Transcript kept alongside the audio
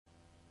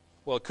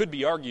Well, it could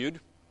be argued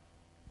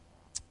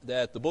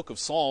that the book of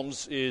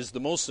Psalms is the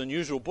most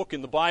unusual book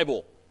in the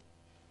Bible.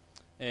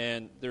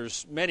 And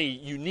there's many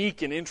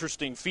unique and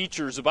interesting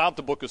features about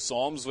the book of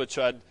Psalms, which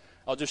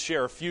I'll just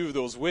share a few of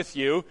those with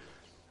you.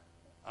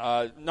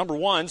 Number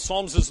one,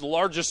 Psalms is the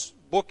largest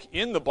book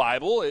in the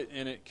Bible,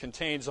 and it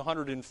contains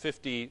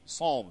 150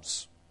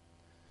 psalms.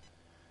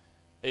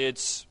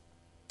 It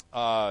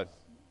has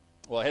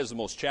the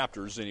most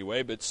chapters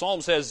anyway, but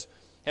Psalms has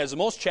the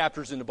most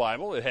chapters in the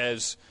Bible. It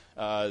has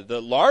the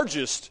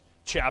largest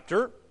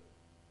chapter,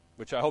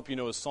 which I hope you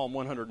know is Psalm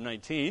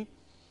 119.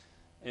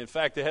 In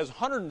fact, it has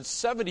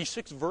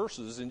 176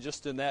 verses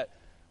in that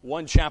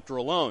one chapter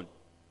alone.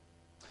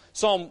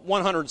 Psalm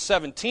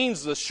 117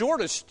 is the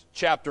shortest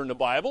chapter in the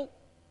Bible.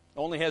 It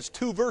only has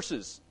 2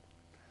 verses.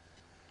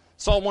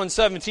 Psalm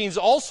 117 is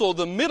also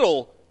the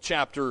middle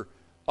chapter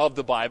of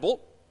the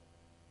Bible.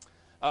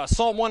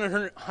 Psalm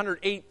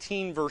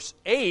 118 verse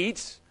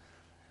 8,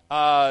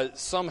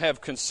 some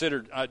have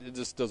considered,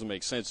 this doesn't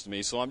make sense to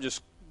me, so I'm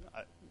just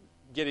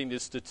getting the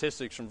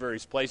statistics from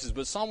various places,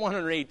 but Psalm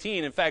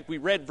 118, in fact, we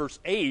read verse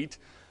 8,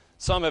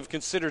 some have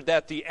considered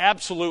that the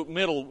absolute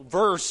middle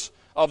verse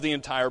of the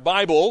entire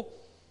Bible.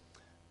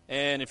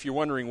 And if you're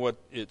wondering what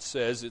it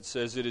says,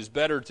 it is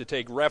better to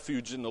take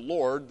refuge in the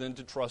Lord than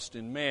to trust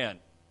in man.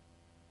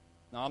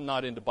 Now, I'm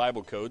not into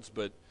Bible codes,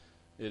 but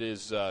it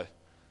is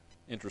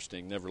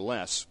interesting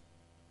nevertheless.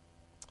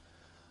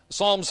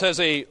 Psalms was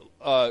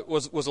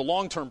a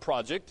long-term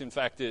project. In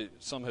fact,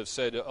 some have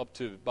said up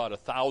to about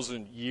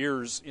 1,000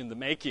 years in the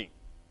making.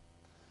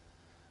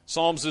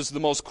 Psalms is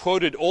the most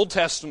quoted Old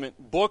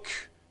Testament book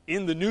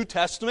in the New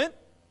Testament.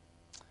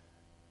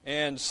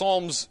 And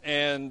Psalms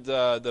and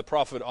the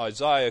prophet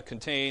Isaiah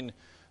contain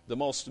the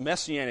most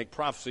messianic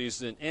prophecies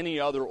than any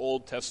other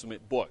Old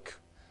Testament book.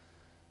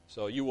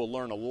 So you will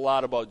learn a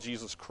lot about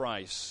Jesus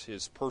Christ,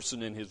 His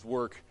person and His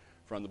work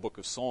from the book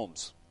of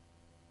Psalms.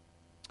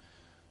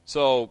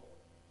 So,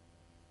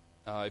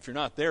 if you're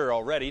not there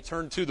already,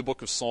 turn to the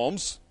book of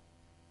Psalms.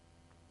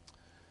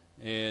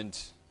 And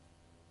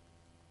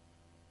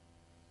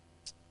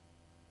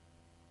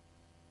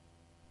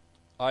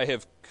I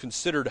have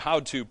considered how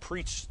to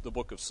preach the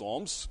book of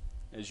Psalms.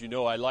 As you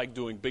know, I like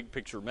doing big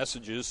picture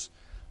messages.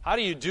 How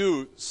do you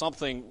do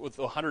something with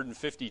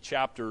 150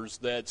 chapters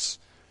that's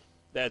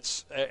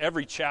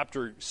every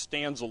chapter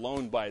stands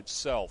alone by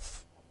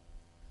itself?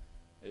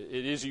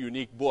 It is a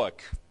unique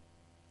book.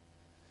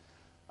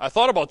 I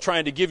thought about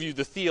trying to give you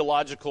the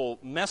theological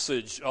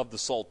message of the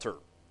Psalter,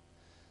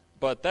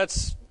 but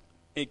that's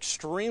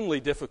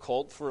extremely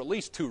difficult for at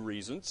least 2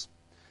 reasons.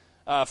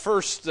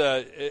 First,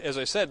 as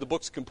I said, the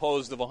book's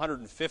composed of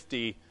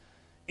 150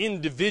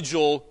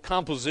 individual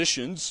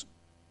compositions,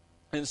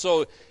 and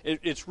so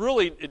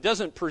it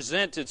doesn't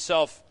present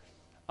itself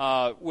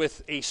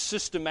with a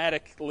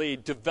systematically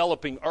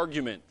developing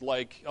argument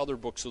like other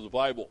books of the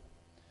Bible.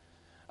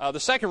 The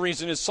second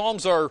reason is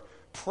Psalms are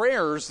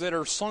prayers that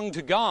are sung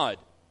to God.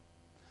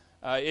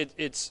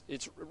 It's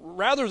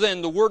rather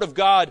than the Word of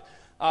God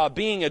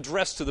being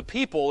addressed to the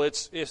people,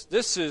 this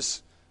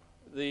is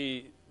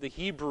the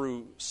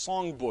Hebrew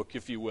songbook,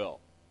 if you will.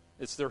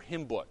 It's their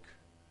hymn book.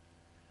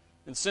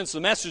 And since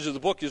the message of the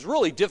book is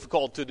really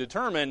difficult to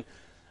determine,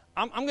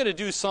 I'm going to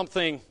do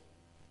something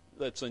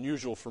that's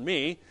unusual for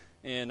me,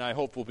 and I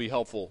hope will be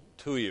helpful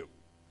to you.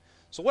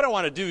 So what I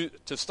want to do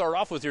to start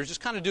off with here is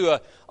just kind of do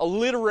a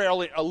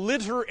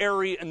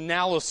literary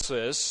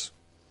analysis,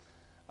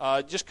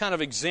 just kind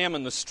of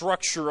examine the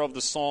structure of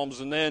the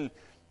Psalms, and then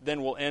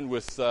we'll end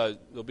with,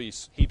 there'll be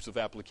heaps of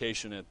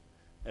application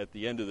at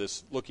the end of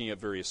this, looking at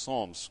various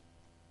Psalms.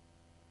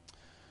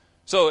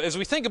 So as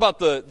we think about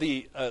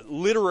the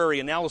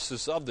literary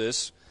analysis of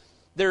this,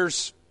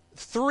 there's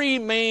 3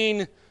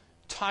 main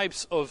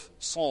types of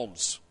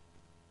Psalms.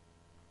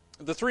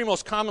 The 3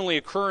 most commonly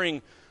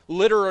occurring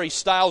literary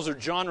styles or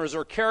genres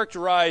are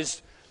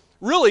characterized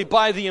really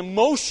by the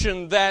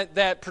emotion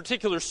that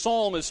particular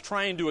psalm is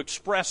trying to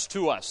express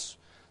to us.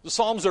 The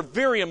Psalms are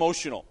very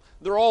emotional.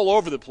 They're all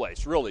over the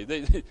place, really.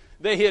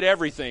 They hit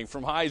everything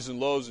from highs and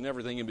lows and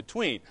everything in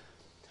between.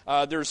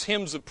 There's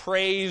hymns of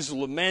praise,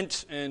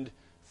 lament, and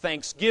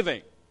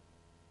thanksgiving.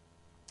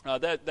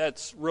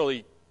 That's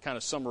really kind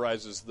of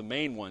summarizes the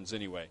main ones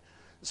anyway.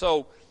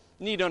 So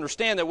you need to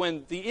understand that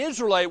when the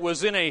Israelite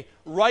was in a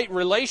right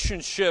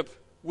relationship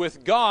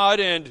with God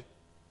and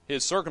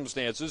his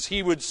circumstances,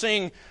 he would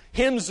sing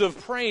hymns of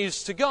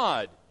praise to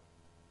God.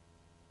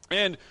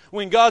 And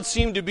when God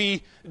seemed to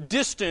be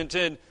distant,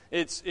 and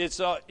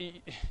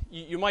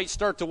you might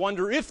start to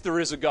wonder if there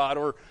is a God,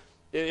 or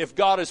if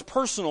God is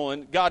personal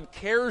and God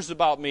cares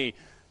about me,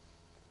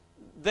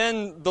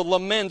 then the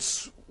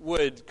laments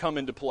would come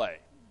into play.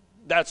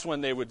 That's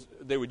when they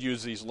would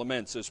use these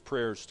laments as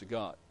prayers to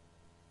God.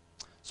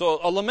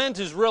 So a lament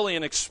is really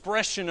an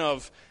expression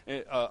of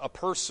a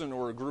person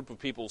or a group of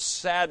people's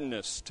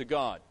sadness to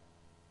God.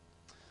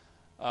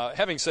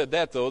 Having said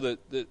that, though,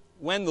 that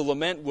when the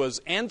lament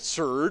was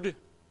answered,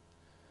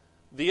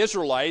 the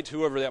Israelite,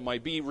 whoever that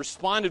might be,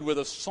 responded with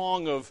a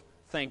song of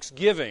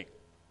thanksgiving.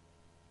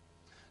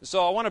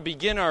 So I want to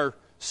begin our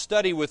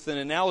study with an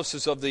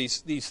analysis of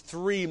these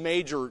three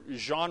major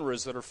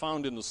genres that are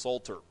found in the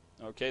Psalter.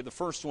 Okay, the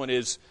first one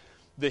is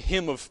the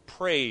hymn of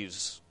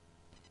praise.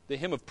 The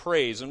hymn of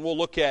praise, and we'll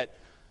look at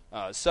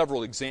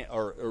several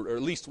examples, or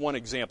at least one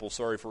example,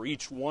 for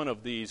each one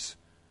of these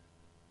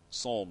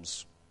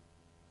psalms.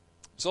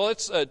 So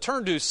let's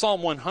turn to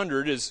Psalm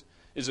 100.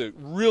 Is a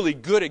really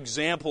good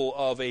example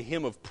of a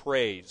hymn of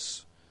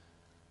praise.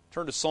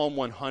 Turn to Psalm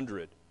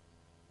 100.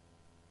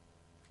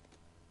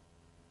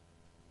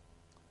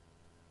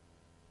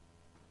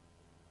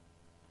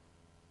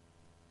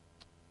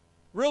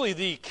 Really,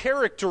 the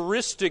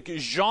characteristic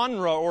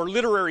genre or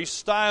literary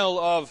style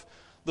of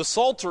the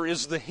Psalter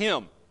is the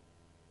hymn.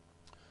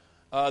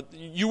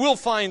 You will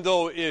find,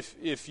 though,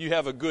 if you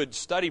have a good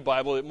study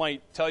Bible, it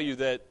might tell you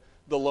that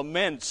the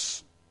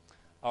laments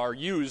are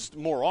used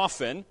more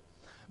often.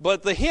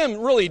 But the hymn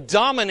really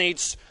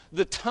dominates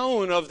the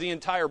tone of the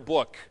entire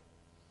book.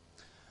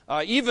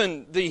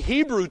 Even the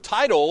Hebrew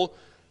title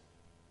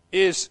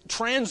is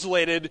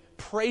translated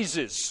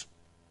praises.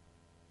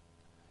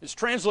 It's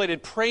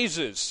translated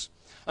praises.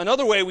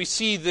 Another way we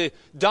see the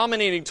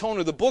dominating tone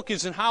of the book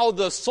is in how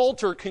the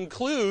Psalter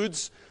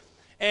concludes.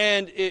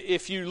 And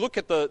if you look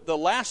at the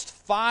last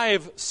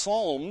 5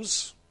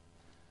 Psalms,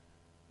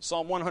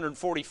 Psalm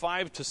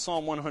 145 to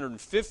Psalm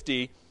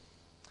 150,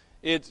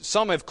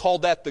 some have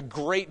called that the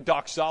great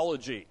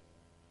doxology.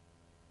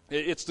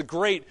 It's the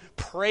great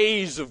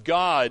praise of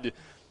God.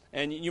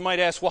 And you might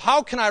ask, well,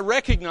 how can I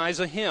recognize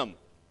a hymn?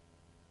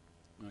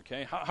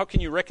 Okay, how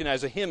can you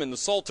recognize a hymn in the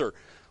Psalter?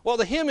 Well,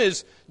 the hymn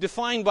is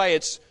defined by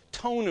its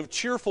tone of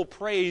cheerful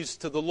praise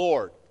to the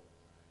Lord.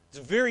 It's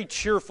very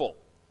cheerful.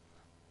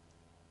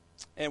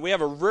 And we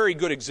have a very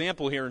good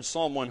example here in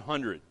Psalm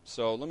 100.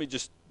 So let me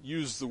just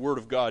use the Word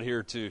of God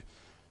here to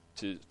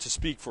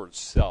speak for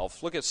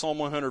itself. Look at Psalm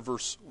 100,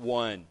 verse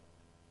 1.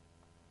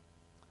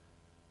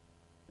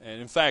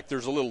 And in fact,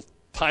 there's a little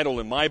title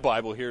in my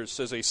Bible here. It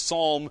says, a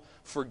psalm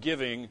for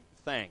giving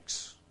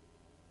thanks.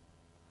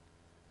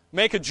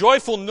 Make a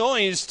joyful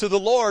noise to the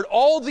Lord,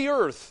 all the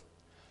earth.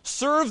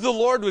 Serve the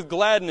Lord with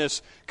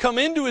gladness. Come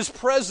into His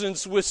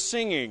presence with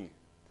singing.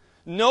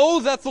 Know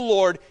that the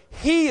Lord,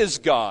 He is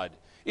God.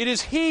 It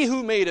is He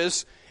who made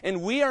us,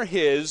 and we are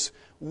His.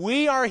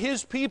 We are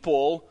His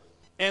people,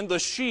 and the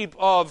sheep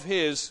of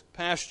His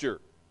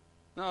pasture.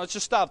 Now, let's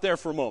just stop there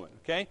for a moment,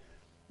 okay?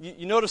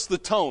 You notice the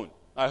tone,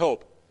 I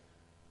hope.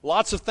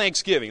 Lots of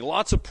thanksgiving,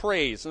 lots of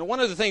praise. And one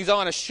of the things I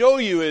want to show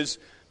you is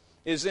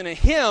in a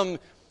hymn,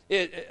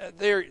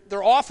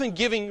 they're often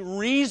giving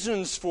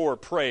reasons for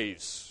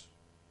praise.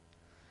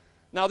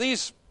 Now,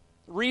 these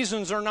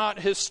reasons are not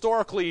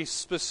historically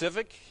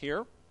specific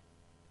here.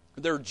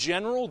 They're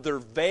general, they're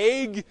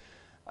vague,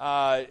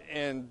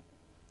 and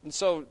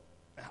so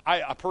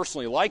I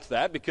personally like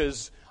that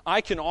because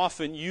I can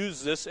often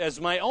use this as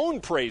my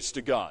own praise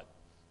to God.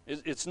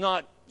 It's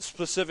not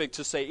specific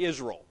to, say,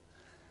 Israel.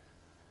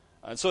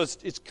 And so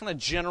it's kind of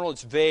general,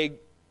 it's vague.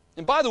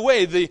 And by the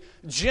way, the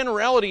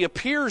generality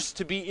appears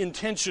to be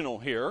intentional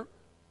here.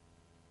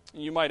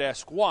 You might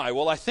ask why.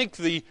 Well, I think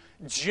the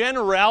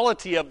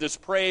generality of this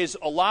praise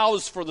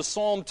allows for the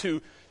psalm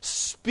to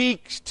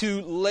speak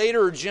to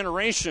later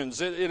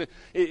generations.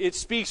 It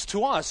speaks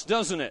to us,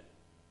 doesn't it?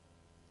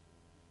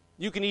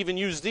 You can even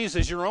use these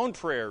as your own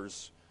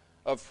prayers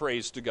of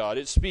praise to God.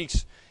 It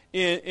speaks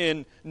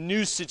in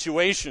new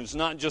situations,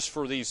 not just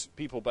for these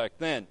people back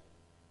then.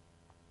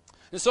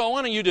 And so I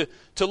want you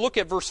to look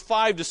at verse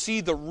 5 to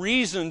see the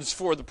reasons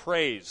for the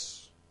praise.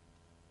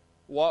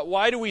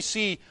 Why do we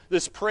see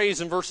this praise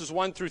in verses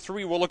 1 through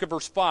 3? We'll look at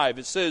verse 5.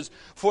 It says,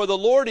 for the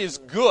Lord is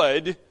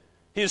good,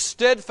 His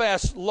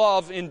steadfast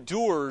love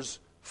endures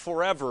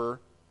forever,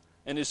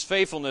 and His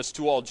faithfulness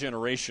to all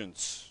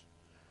generations.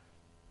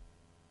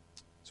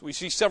 So we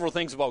see several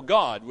things about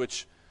God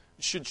which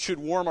should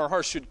warm our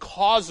hearts, should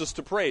cause us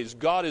to praise.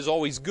 God is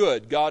always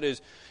good. God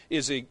is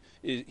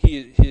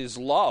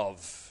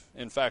love.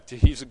 In fact,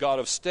 He's a God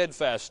of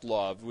steadfast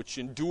love, which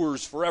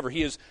endures forever.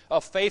 He is a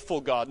faithful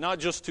God, not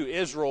just to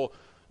Israel,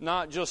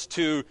 not just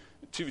to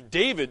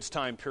David's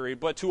time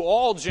period, but to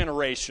all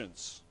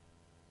generations.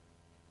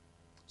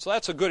 So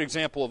that's a good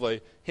example of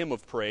a hymn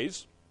of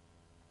praise.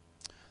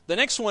 The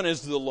next one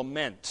is the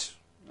lament.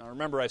 Now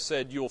remember I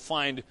said you'll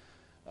find,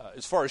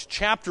 as far as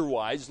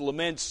chapter-wise,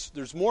 laments,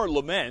 there's more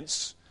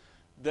laments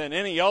than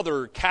any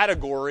other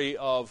category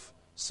of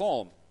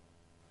psalm.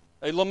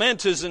 A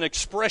lament is an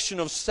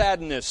expression of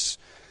sadness.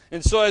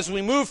 And so as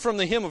we move from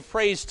the hymn of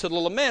praise to the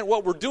lament,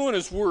 what we're doing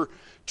is we're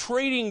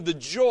trading the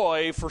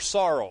joy for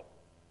sorrow.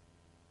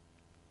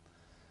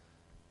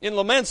 In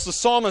laments, the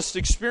psalmist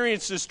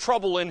experiences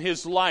trouble in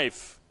his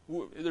life.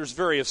 There's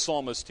various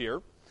psalmists here.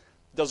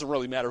 It doesn't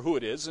really matter who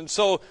it is. And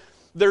so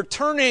they're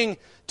turning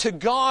to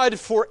God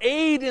for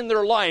aid in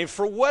their life,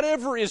 for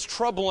whatever is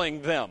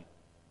troubling them.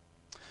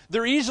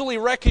 They're easily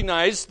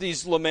recognized,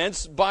 these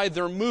laments, by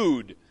their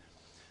mood.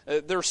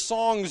 They're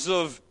songs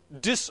of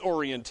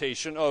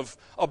disorientation, of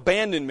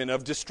abandonment,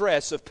 of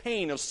distress, of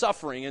pain, of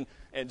suffering,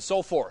 and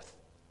so forth.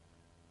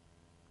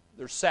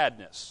 There's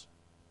sadness.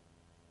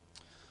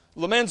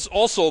 Laments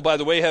also, by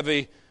the way, have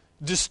a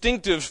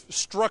distinctive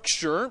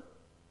structure.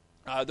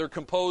 They're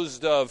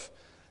composed of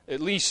at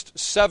least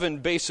 7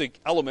 basic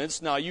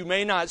elements. Now, you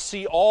may not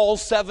see all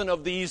 7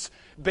 of these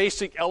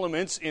basic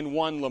elements in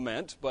one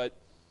lament, but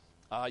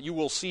you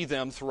will see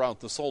them throughout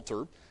the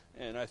Psalter.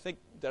 And I think,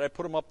 did I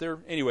put them up there?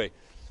 Anyway,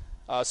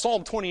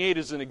 Psalm 28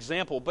 is an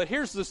example. But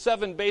here's the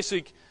 7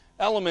 basic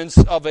elements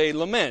of a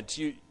lament.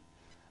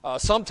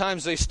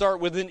 Sometimes they start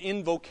with an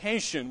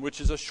invocation,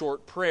 which is a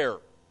short prayer.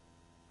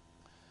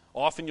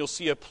 Often you'll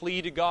see a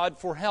plea to God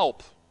for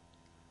help.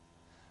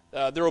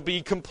 There will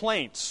be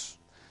complaints.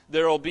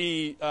 There will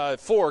be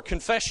for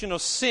confession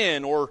of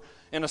sin or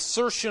an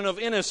assertion of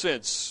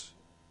innocence.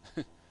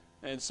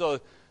 And so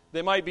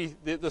they might be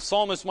the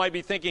psalmist might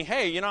be thinking,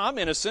 "Hey, I'm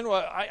innocent.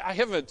 Well, I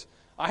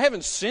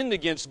haven't sinned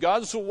against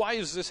God, so why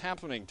is this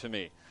happening to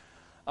me?"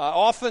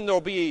 Often there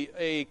will be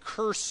a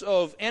curse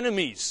of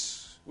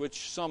enemies,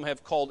 which some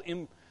have called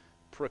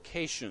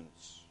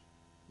imprecations.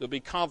 There'll be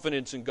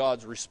confidence in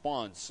God's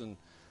response, and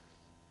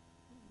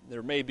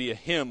there may be a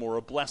hymn or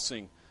a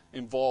blessing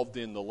involved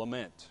in the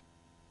lament.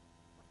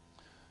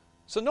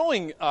 So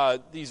knowing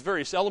these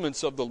various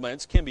elements of the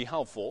laments can be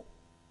helpful.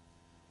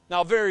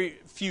 Now, very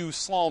few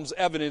psalms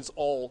evidence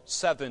all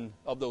 7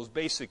 of those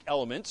basic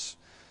elements,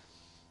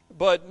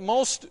 but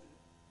most,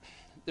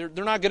 they're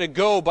not going to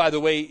go, by the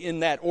way,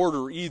 in that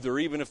order either,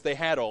 even if they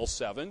had all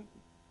 7.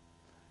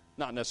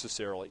 Not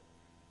necessarily.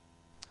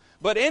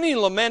 But any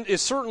lament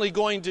is certainly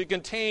going to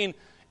contain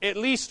at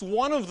least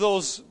one of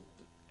those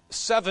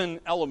 7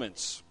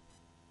 elements.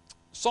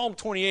 Psalm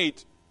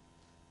 28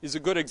 is a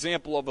good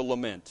example of a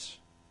lament.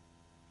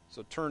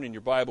 So turn in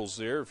your Bibles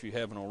there if you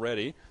haven't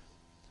already.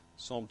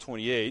 Psalm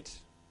 28.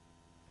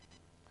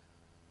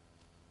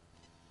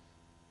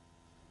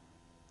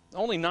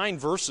 Only 9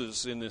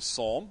 verses in this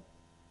psalm.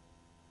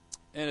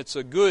 And it's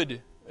a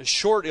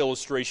short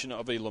illustration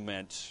of a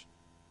lament.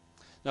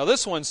 Now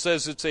this one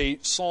says it's a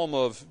psalm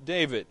of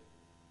David.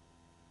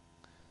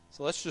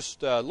 So let's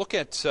just look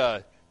at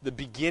the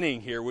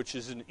beginning here, which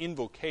is an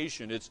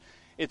invocation.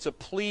 It's a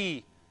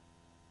plea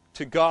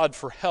to God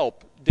for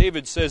help.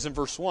 David says in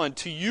verse 1,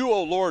 "To you,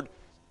 O Lord,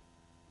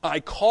 I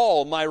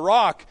call, my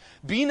rock,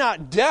 be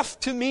not deaf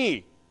to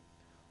me,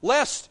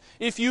 lest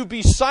if you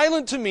be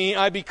silent to me,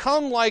 I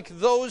become like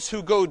those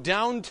who go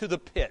down to the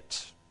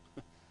pit."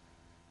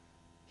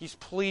 He's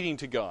pleading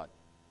to God.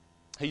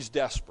 He's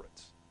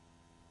desperate.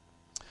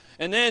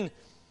 And then,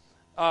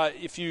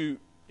 if you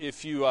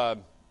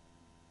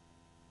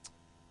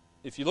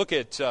look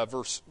at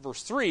verse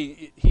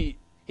 3,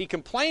 he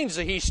complains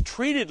that he's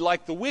treated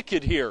like the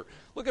wicked here.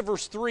 Look at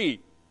verse 3.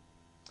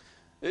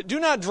 "Do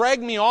not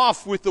drag me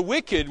off with the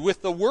wicked,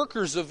 with the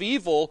workers of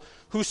evil,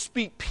 who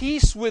speak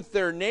peace with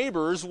their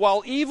neighbors,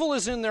 while evil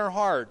is in their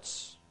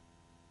hearts."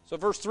 So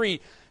verse 3,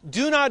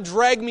 "Do not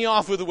drag me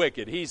off with the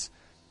wicked."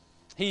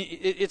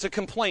 It's a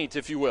complaint,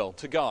 if you will,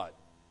 to God.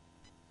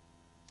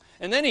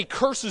 And then he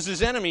curses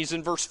his enemies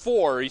in verse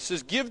 4. He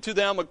says, "Give to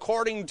them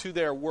according to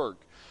their work,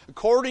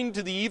 according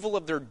to the evil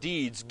of their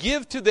deeds.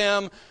 Give to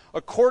them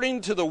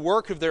according to the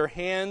work of their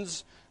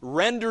hands.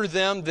 Render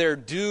them their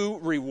due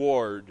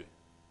reward."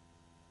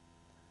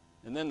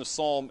 And then the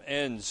psalm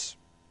ends.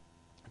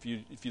 If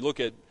you look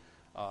at,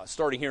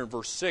 starting here in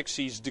verse 6,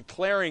 he's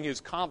declaring his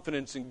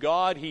confidence in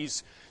God.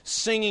 He's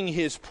singing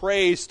his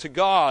praise to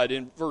God.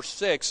 In verse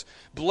 6,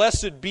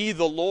 "Blessed be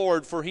the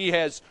Lord, for he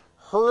has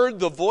heard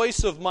the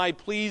voice of my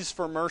pleas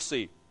for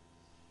mercy.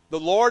 The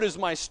Lord is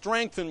my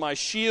strength and my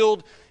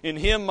shield. In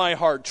him my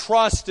heart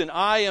trusts, and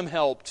I am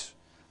helped.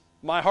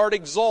 My heart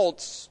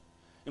exults,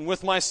 and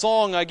with my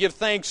song I give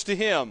thanks to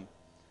him.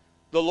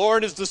 The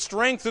Lord is the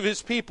strength of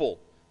his people.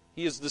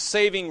 He is the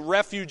saving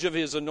refuge of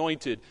his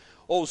anointed.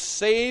 O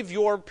save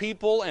your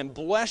people and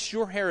bless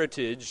your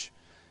heritage.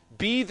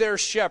 Be their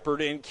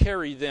shepherd and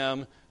carry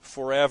them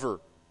forever."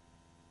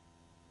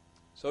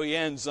 So he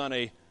ends on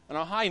a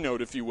high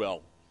note, if you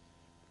will.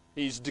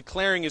 He's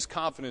declaring his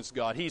confidence in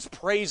God. He's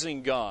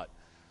praising God.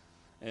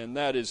 And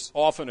that is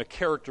often a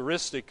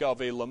characteristic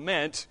of a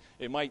lament.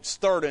 It might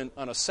start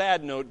on a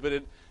sad note,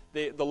 but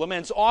the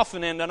laments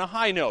often end on a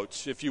high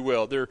note, if you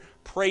will. They're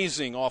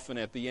praising often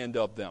at the end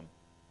of them.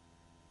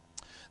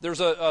 There's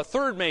a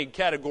third main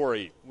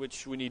category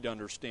which we need to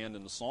understand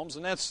in the Psalms,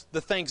 and that's the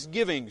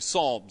thanksgiving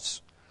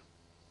psalms.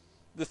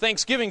 The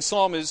thanksgiving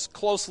psalm is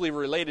closely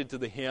related to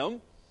the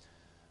hymn,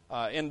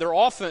 and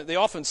they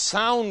often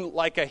sound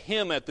like a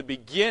hymn at the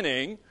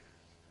beginning.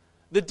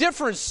 The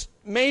difference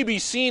may be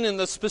seen in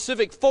the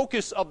specific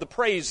focus of the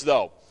praise,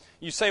 though.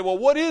 You say, well,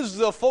 what is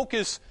the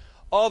focus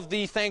of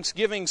the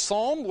thanksgiving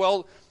psalm?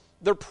 Well,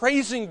 they're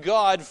praising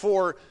God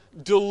for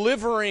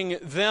delivering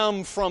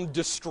them from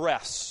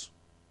distress.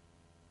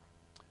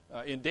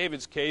 In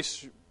David's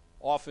case,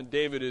 often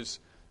David is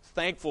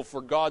thankful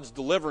for God's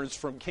deliverance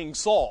from King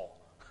Saul.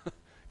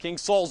 King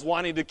Saul's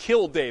wanting to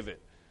kill David,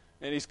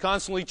 and he's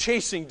constantly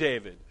chasing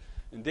David.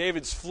 And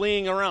David's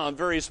fleeing around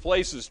various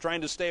places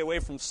trying to stay away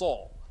from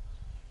Saul.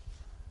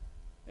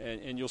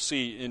 And you'll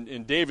see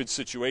in David's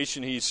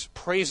situation, he's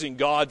praising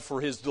God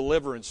for his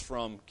deliverance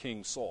from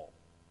King Saul.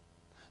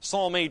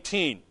 Psalm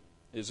 18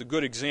 is a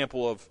good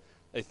example of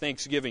a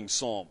thanksgiving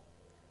psalm.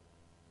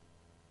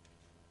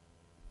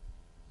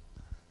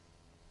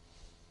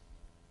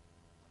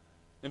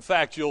 In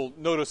fact, you'll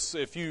notice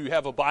if you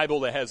have a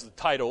Bible that has the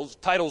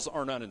titles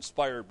are not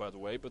inspired, by the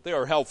way, but they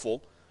are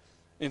helpful.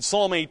 In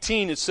Psalm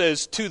 18, it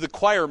says, "To the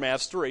choir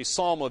master, a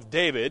psalm of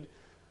David,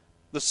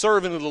 the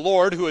servant of the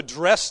Lord, who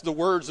addressed the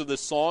words of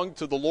this song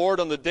to the Lord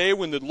on the day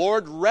when the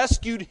Lord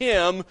rescued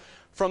him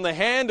from the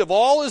hand of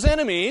all his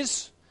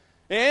enemies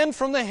and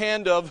from the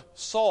hand of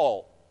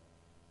Saul."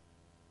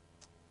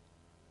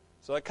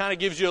 So that kind of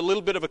gives you a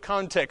little bit of a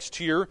context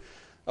here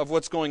of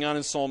what's going on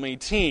in Psalm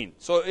 18.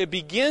 So it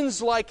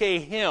begins like a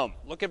hymn.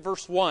 Look at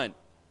verse 1.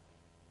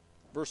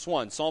 Verse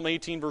 1, Psalm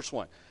 18, verse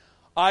 1.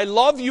 "I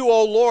love you,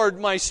 O Lord,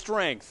 my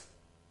strength."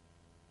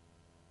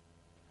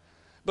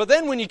 But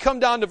then when you come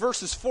down to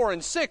verses 4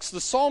 and 6,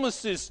 the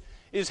psalmist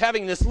is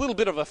having this little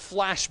bit of a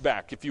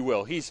flashback, if you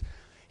will. He's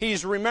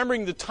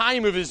remembering the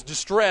time of his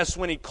distress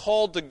when he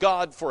called to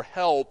God for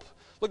help.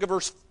 Look at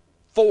verse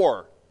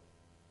 4.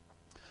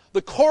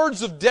 "The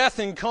cords of death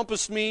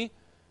encompassed me.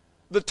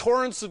 The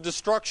torrents of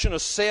destruction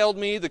assailed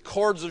me. The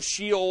cords of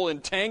Sheol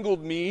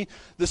entangled me.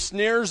 The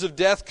snares of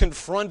death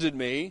confronted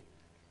me.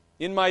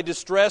 In my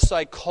distress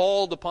I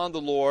called upon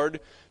the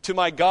Lord. To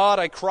my God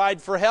I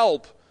cried for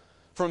help.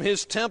 From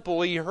his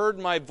temple he heard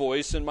my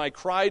voice, and my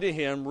cry to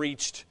him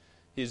reached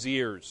his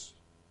ears."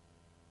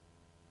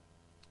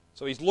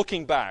 So he's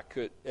looking back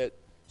at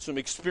some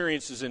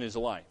experiences in his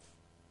life.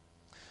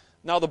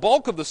 Now the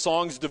bulk of the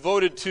song is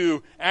devoted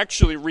to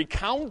actually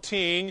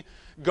recounting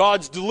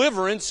God's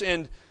deliverance,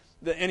 and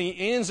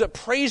he ends up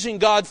praising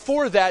God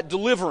for that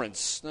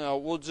deliverance. Now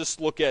we'll just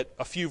look at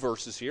a few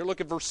verses here.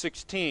 Look at verse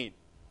 16.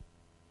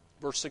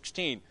 Verse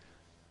 16.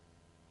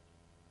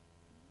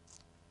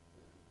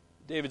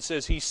 David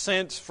says, "He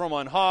sent from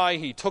on high,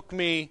 he took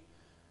me,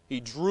 he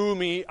drew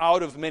me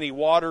out of many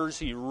waters,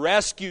 he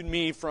rescued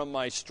me from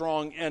my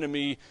strong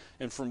enemy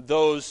and from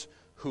those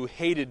who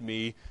hated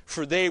me,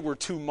 for they were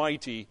too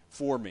mighty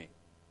for me."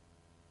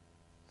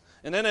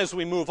 And then as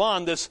we move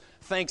on, this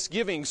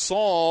thanksgiving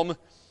psalm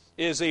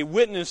is a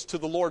witness to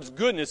the Lord's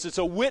goodness. It's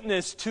a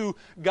witness to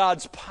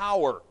God's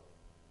power.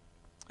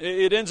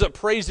 It ends up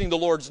praising the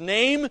Lord's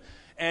name,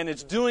 and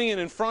it's doing it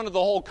in front of the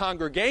whole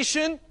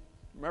congregation.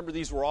 Remember,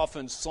 these were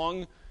often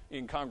sung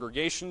in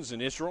congregations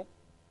in Israel.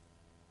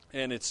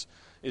 And it's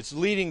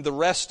leading the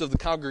rest of the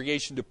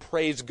congregation to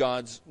praise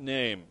God's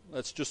name.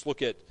 Let's just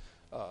look at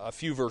a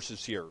few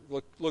verses here.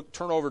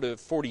 Turn over to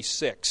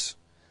 46.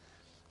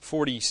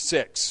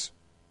 46.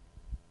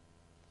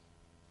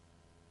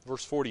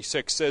 Verse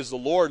 46 says, "The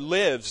Lord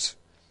lives,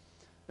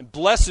 and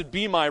blessed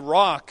be my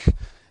rock,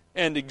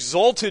 and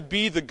exalted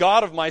be the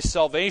God of my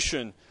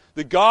salvation,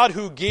 the God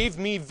who gave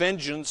me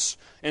vengeance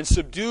and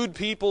subdued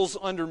peoples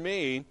under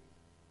me,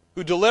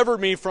 who delivered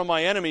me from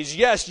my enemies.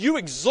 Yes, you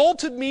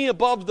exalted me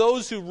above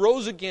those who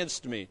rose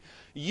against me.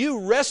 You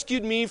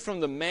rescued me from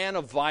the man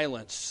of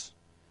violence.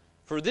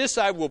 For this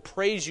I will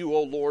praise you,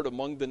 O Lord,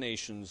 among the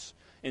nations,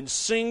 and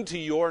sing to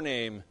your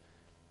name.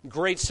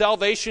 Great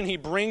salvation he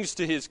brings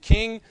to his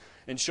king,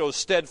 and shows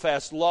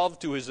steadfast love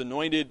to his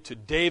anointed, to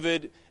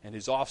David and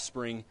his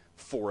offspring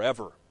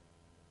forever."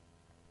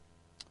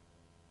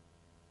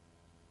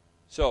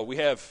 So we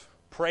have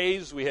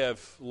praise, we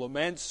have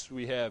laments,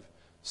 we have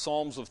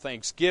psalms of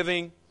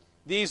thanksgiving.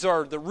 These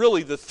are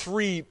really the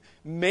three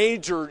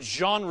major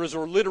genres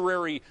or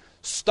literary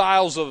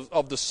styles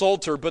of the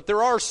Psalter, but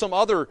there are some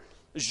other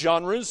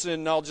genres,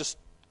 and I'll just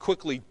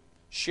quickly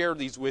share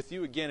these with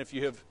you. Again, if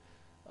you have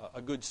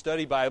a good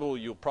study Bible,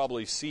 you'll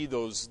probably see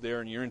those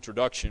there in your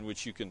introduction,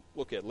 which you can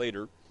look at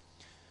later.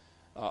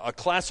 A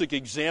classic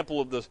example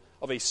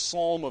of a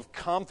psalm of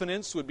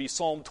confidence would be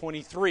Psalm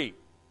 23.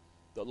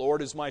 "The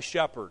Lord is my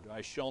shepherd,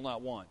 I shall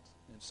not want,"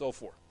 and so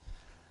forth.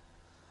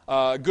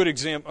 A good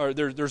example.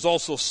 There's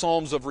also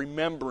psalms of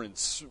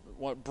remembrance,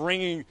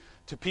 bringing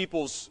to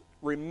people's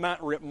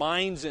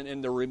minds,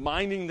 and they're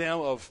reminding them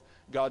of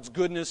God's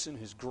goodness and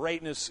his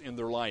greatness in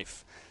their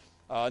life.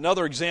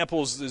 Another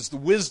example is the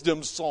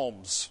wisdom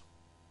psalms.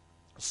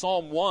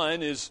 Psalm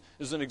 1 is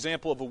an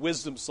example of a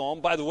wisdom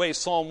psalm. By the way,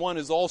 Psalm 1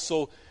 is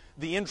also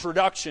the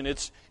introduction.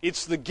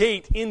 It's the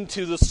gate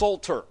into the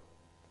Psalter.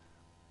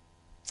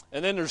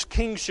 And then there's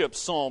kingship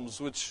psalms,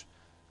 which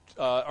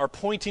are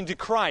pointing to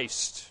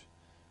Christ.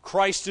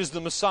 Christ is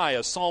the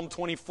Messiah. Psalm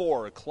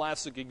 24, a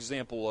classic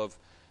example of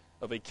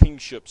a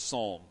kingship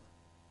psalm.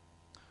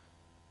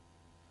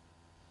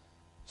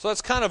 So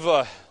that's kind of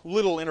a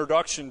little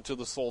introduction to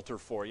the Psalter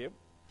for you.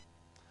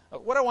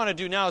 What I want to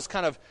do now is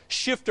kind of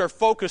shift our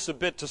focus a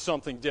bit to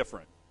something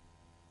different.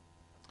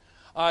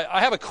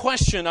 I have a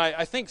question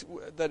I think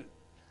that,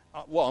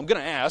 I'm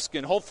going to ask,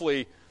 and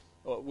hopefully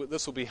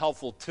this will be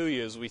helpful to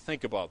you as we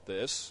think about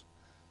this.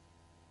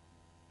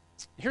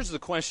 Here's the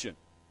question.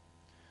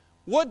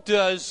 What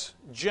does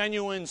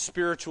genuine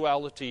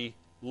spirituality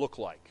look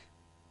like?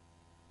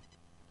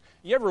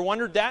 You ever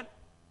wondered that?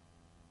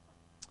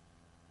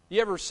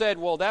 You ever said,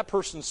 well, that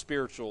person's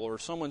spiritual, or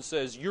someone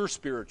says, you're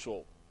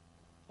spiritual?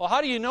 Well,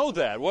 how do you know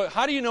that?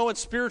 How do you know what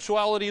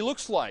spirituality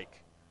looks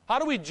like? How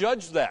do we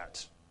judge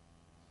that?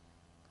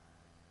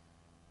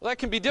 Well, that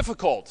can be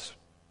difficult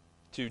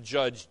to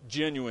judge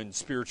genuine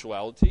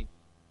spirituality.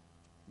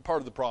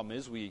 Part of the problem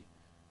is we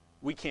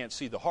can't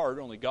see the heart.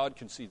 Only God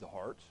can see the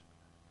heart.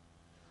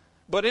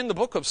 But in the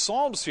book of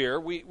Psalms here,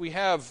 we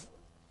have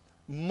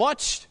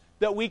much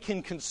that we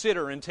can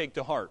consider and take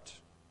to heart.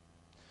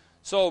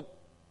 So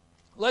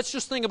let's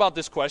just think about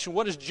this question.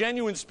 What does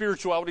genuine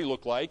spirituality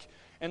look like?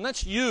 And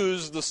let's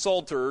use the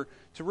Psalter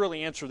to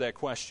really answer that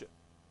question.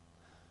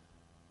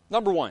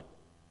 Number one,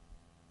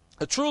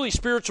 a truly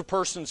spiritual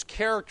person is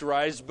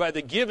characterized by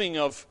the giving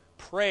of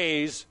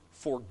praise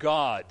for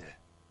God.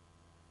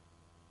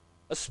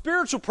 A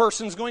spiritual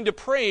person is going to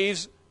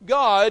praise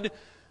God,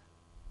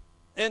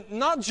 and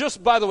not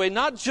just, by the way,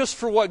 not just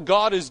for what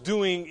God is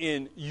doing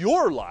in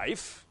your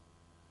life,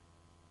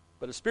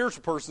 but a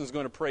spiritual person is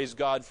going to praise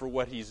God for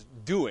what He's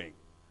doing.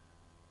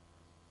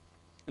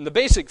 And the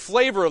basic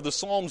flavor of the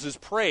Psalms is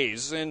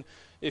praise. And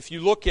if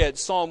you look at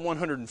Psalm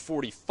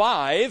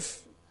 145,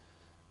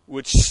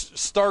 which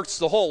starts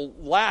the whole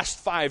last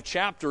 5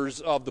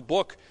 chapters of the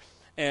book,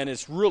 and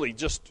it's really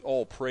just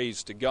all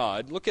praise to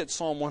God. Look at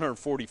Psalm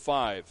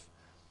 145.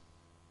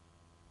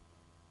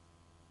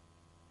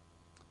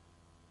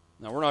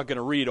 Now, we're not going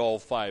to read all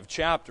 5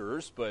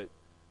 chapters, but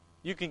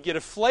you can get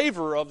a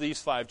flavor of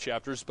these 5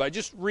 chapters by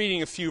just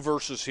reading a few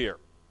verses here.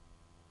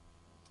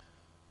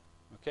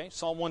 Okay,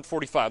 Psalm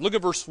 145. Look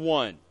at verse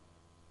 1.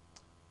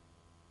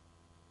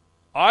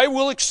 I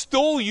will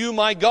extol you,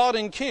 my God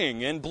and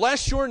King, and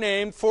bless your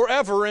name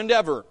forever and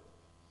ever.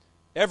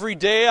 Every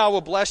day I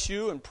will bless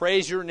you and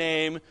praise your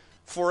name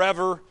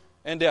forever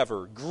and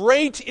ever.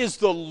 Great is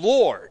the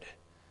Lord,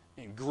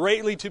 and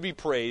greatly to be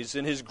praised,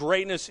 and His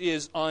greatness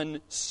is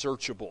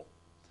unsearchable.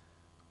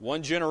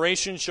 One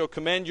generation shall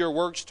commend your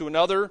works to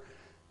another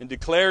and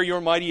declare your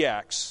mighty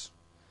acts.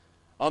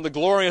 On the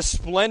glorious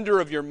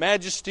splendor of your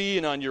majesty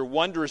and on your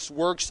wondrous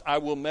works I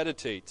will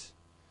meditate.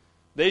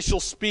 They shall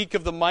speak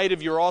of the might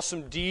of your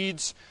awesome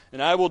deeds,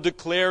 and I will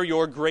declare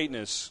your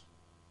greatness.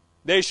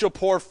 They shall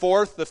pour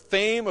forth the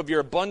fame of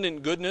your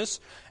abundant goodness,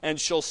 and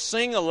shall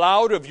sing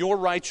aloud of your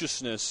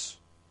righteousness.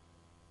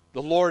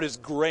 The Lord is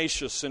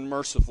gracious and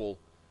merciful,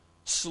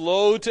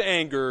 slow to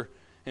anger,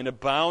 and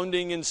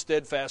abounding in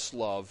steadfast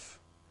love.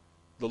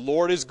 The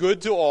Lord is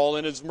good to all,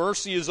 and His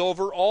mercy is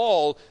over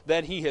all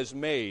that He has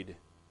made.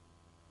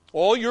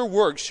 All your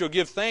works shall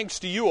give thanks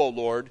to you, O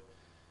Lord,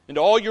 and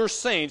all your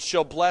saints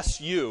shall bless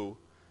you.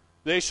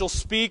 They shall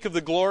speak of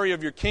the glory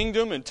of your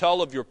kingdom and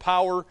tell of your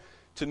power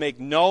to make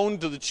known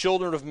to the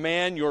children of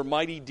man your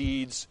mighty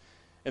deeds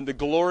and the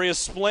glorious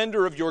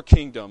splendor of your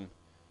kingdom.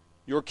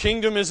 Your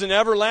kingdom is an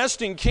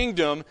everlasting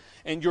kingdom,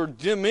 and your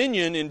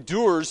dominion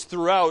endures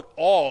throughout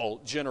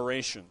all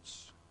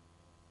generations.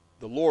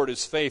 The Lord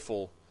is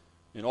faithful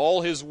in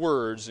all His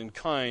words and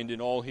kind in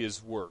all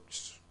His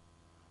works.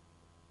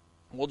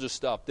 We'll just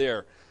stop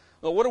there.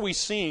 Well, what are we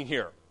seeing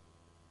here?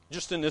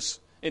 Just in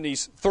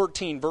these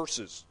 13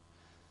 verses.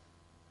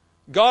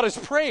 God is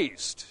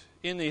praised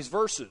in these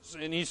verses,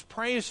 and He's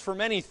praised for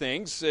many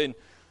things. And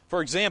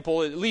for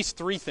example, at least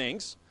 3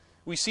 things.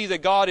 We see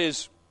that God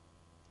is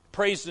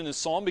praised in this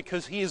psalm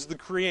because He is the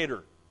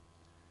Creator.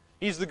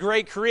 He's the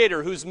great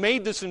Creator who's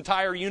made this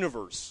entire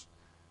universe.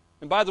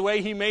 And by the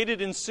way, He made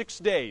it in 6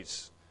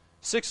 days.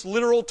 6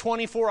 literal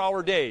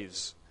 24-hour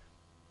days.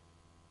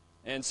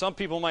 And some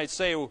people might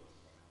say,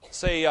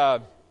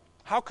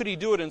 how could He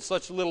do it in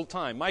such little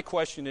time? My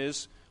question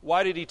is,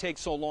 why did He take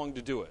so long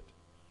to do it?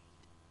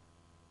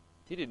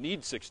 He didn't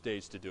need 6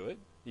 days to do it.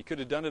 He could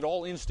have done it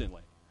all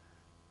instantly.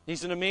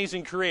 He's an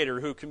amazing Creator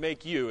who can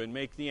make you and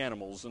make the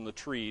animals and the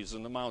trees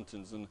and the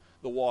mountains and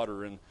the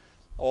water and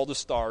all the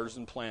stars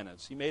and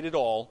planets. He made it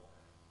all.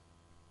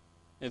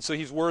 And so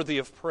He's worthy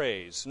of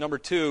praise. Number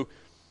 2,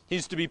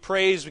 He's to be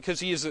praised because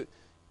He is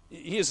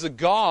the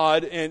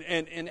God,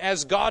 and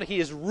as God, He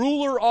is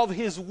ruler of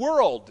His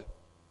world.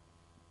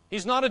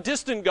 He's not a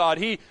distant God.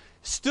 He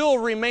still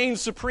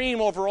remains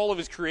supreme over all of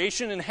His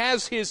creation and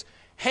has His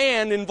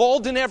hand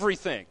involved in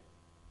everything.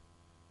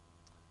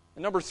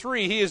 And number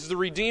 3, He is the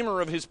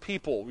Redeemer of His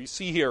people. We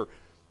see here,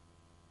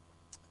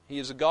 He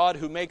is a God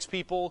who makes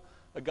people,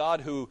 a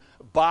God who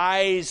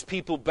buys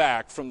people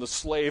back from the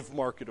slave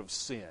market of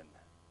sin.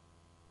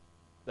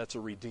 That's a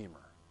Redeemer.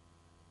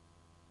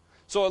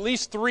 So at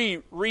least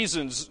 3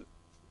 reasons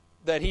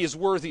that He is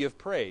worthy of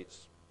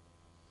praise.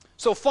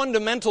 So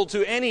fundamental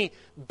to any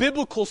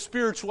biblical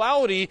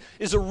spirituality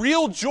is a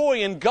real joy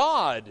in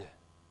God.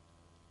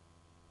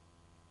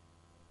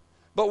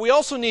 But we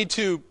also need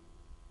to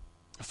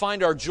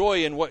find our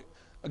joy in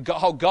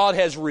how God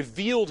has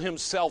revealed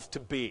Himself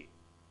to be.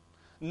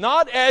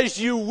 Not as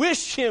you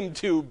wish Him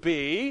to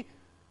be.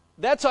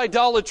 That's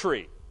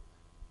idolatry.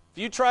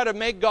 If you try to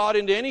make God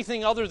into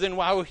anything other than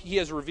how He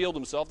has revealed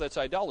Himself, that's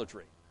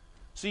idolatry.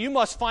 So you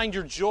must find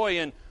your joy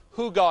in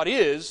who God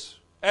is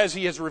as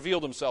He has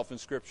revealed Himself in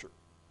Scripture.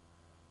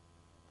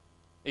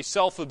 A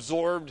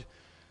self-absorbed,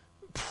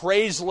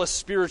 praiseless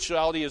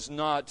spirituality is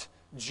not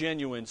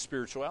genuine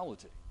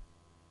spirituality.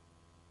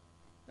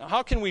 Now,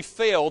 how can we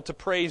fail to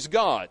praise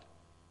God?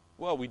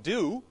 Well, we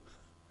do.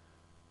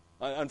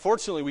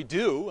 Unfortunately, we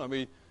do. I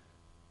mean,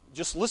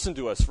 just listen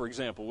to us, for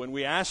example. When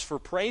we ask for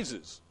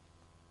praises,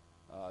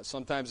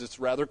 sometimes it's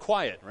rather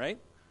quiet, right?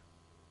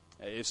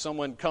 If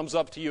someone comes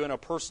up to you on a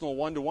personal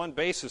one-to-one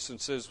basis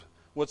and says,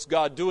 "What's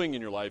God doing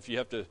in your life?" you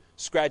have to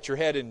scratch your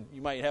head and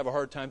you might have a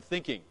hard time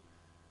thinking.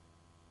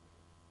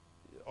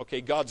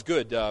 Okay, God's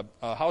good. How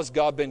has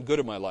God been good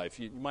in my life?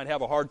 You might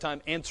have a hard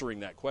time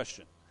answering that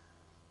question.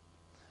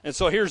 And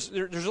so there's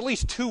at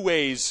least two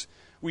ways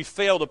we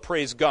fail to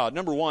praise God.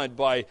 Number one,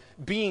 by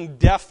being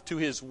deaf to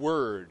His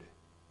Word.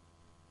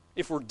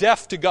 If we're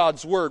deaf to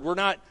God's Word, we're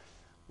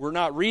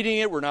not reading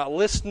it, we're not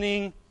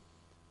listening,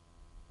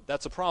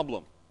 that's a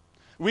problem.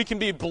 We can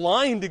be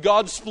blind to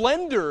God's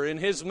splendor and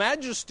His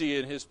majesty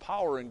and His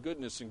power and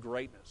goodness and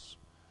greatness.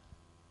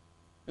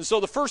 And so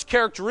the first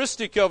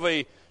characteristic of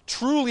a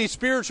truly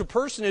spiritual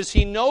person is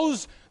he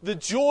knows the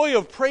joy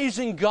of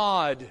praising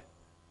God.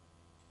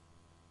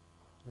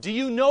 Do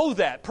you know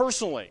that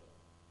personally?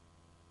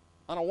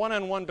 On a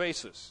one-on-one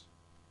basis.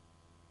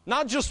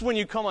 Not just when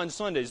you come on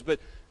Sundays, but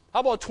how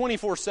about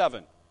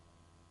 24/7?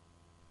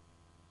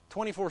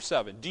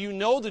 24/7. Do you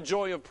know the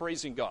joy of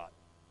praising God?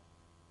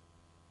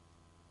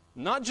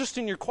 Not just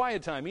in your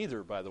quiet time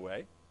either, by the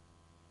way.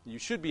 You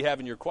should be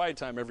having your quiet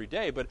time every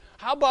day, but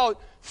how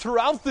about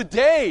throughout the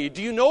day?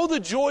 Do you know the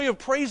joy of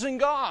praising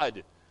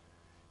God?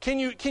 Can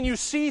you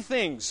see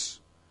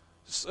things?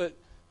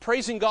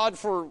 Praising God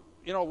for,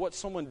 what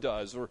someone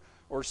does,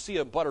 or see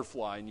a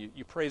butterfly and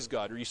you praise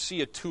God, or you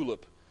see a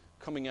tulip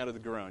coming out of the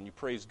ground, you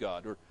praise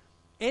God, or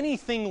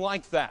anything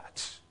like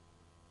that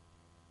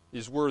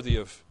is worthy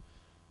of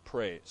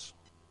praise.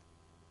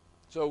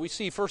 So we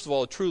see, first of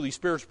all, a truly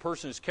spiritual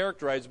person is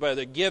characterized by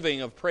the giving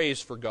of praise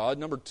for God.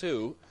 Number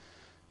two,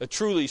 a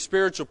truly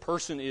spiritual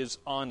person is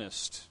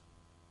honest.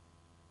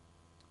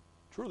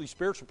 Truly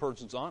spiritual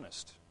person's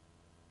honest.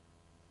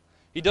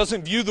 He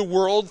doesn't view the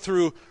world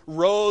through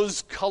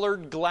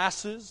rose-colored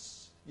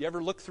glasses. You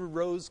ever look through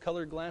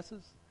rose-colored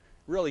glasses?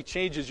 It really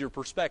changes your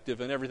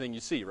perspective and everything you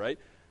see, right?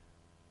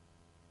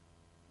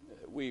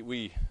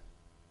 We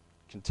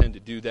can tend to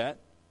do that.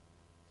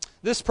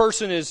 This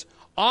person is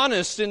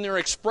honest in their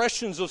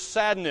expressions of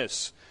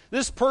sadness.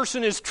 This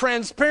person is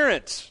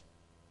transparent.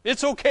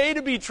 It's okay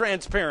to be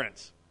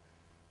transparent.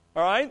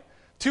 All right?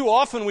 Too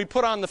often we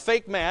put on the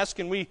fake mask,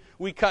 and we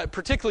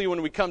particularly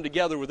when we come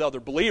together with other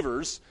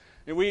believers,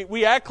 and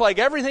we act like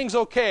everything's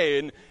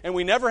okay, and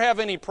we never have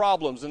any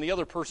problems, and the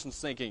other person's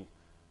thinking,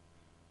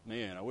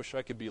 man, I wish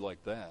I could be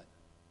like that,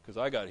 because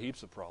I got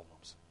heaps of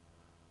problems.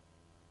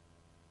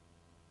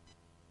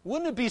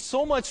 Wouldn't it be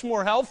so much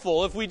more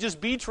helpful if we just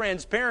be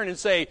transparent and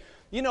say,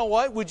 you know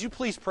what, would you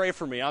please pray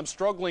for me? I'm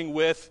struggling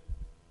with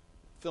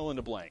fill in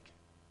the blank.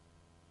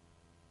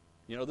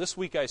 This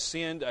week I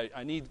sinned.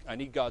 I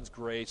need God's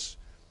grace.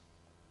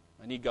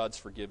 I need God's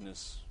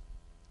forgiveness.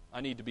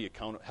 I need to be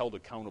held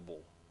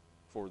accountable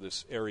for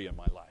this area in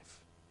my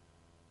life.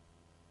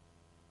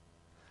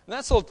 And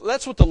that's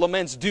what the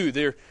laments do.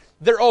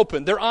 They're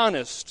open. They're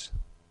honest.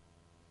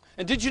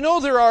 And did you know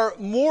there are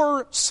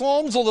more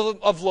psalms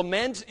of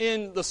lament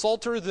in the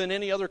Psalter than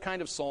any other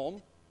kind of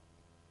psalm?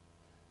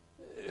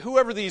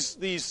 Whoever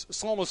these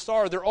psalmists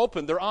are, they're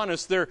open. They're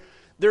honest. They're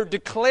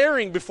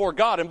declaring before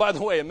God. And by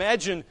the way,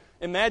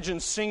 imagine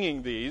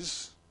singing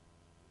these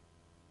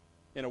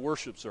in a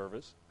worship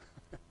service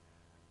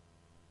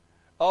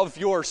of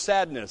your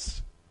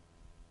sadness.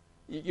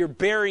 You're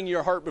bearing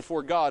your heart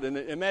before God, and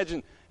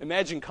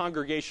imagine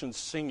congregations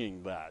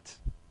singing that.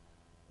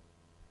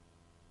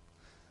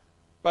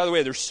 By the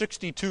way, there's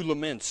 62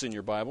 laments in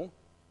your Bible,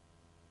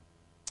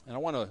 and I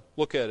want to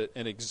look at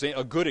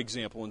a good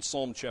example in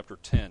Psalm chapter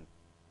 10.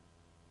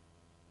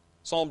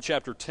 Psalm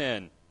chapter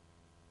 10.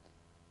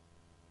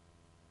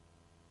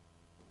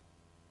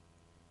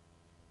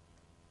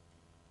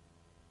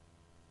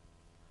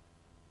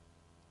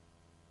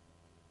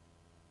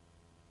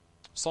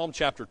 Psalm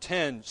chapter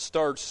 10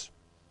 starts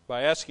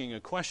by asking a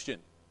question.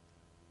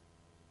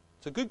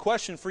 It's a good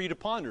question for you to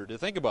ponder, to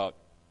think about.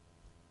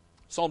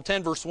 Psalm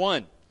 10, verse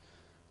 1.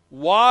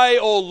 Why,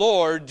 O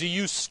Lord, do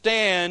you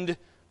stand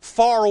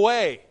far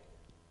away?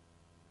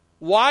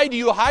 Why do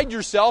you hide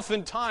yourself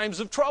in times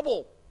of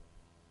trouble?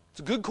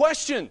 It's a good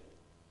question.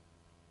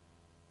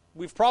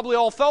 We've probably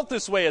all felt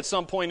this way at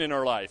some point in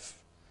our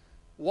life.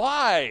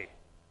 Why?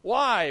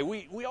 Why?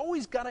 We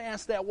always got to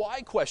ask that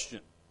why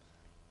question.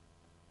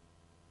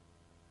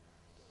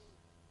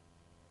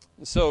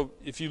 And so,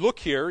 if you look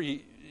here,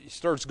 he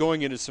starts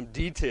going into some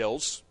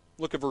details.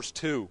 Look at verse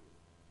 2.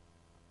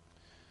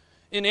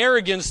 In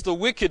arrogance, the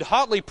wicked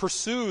hotly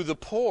pursue the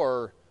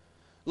poor.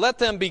 Let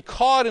them be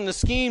caught in the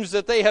schemes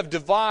that they have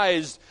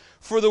devised.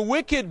 For the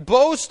wicked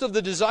boasts of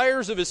the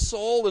desires of his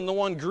soul, and the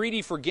one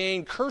greedy for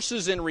gain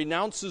curses and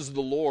renounces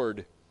the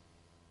Lord.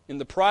 In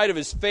the pride of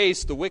his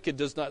face, the wicked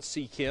does not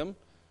seek him.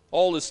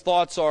 All his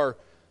thoughts are,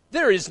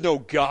 there is no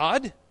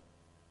God.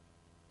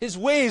 His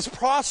ways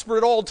prosper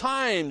at all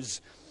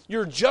times.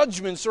 Your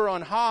judgments are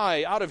on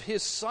high, out of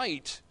his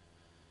sight.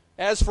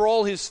 As for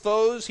all his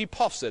foes, he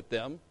puffs at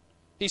them.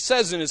 He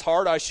says in his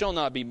heart, I shall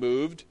not be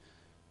moved.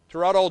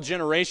 Throughout all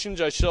generations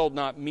I shall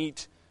not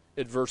meet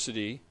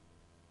adversity.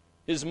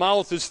 His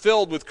mouth is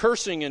filled with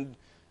cursing and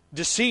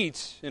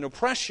deceit and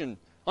oppression.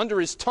 Under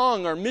his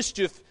tongue are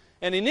mischief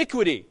and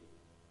iniquity.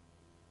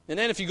 And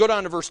then if you go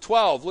down to verse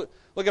 12,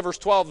 look at verse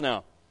 12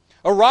 now.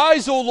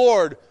 Arise, O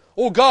Lord,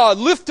 O God,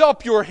 lift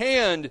up your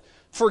hand,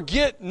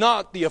 forget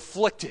not the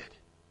afflicted.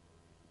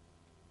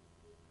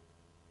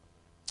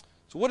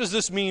 So what does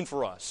this mean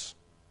for us?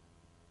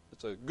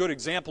 It's a good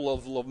example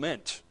of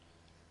lament.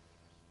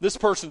 This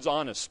person's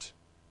honest.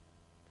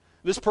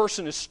 This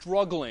person is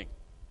struggling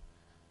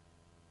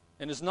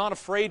and is not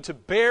afraid to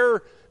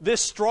bear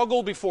this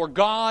struggle before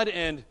God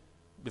and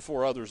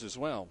before others as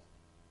well.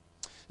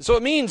 So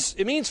it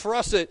means for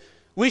us that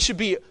we should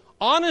be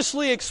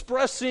honestly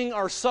expressing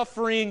our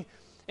suffering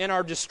and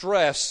our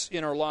distress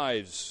in our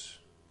lives.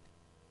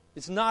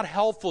 It's not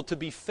helpful to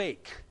be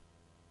fake.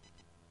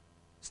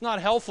 It's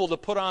not helpful to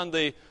put on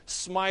the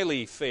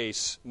smiley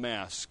face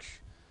mask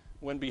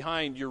when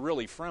behind you're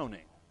really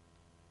frowning.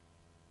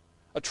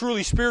 A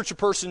truly spiritual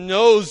person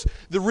knows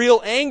the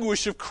real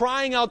anguish of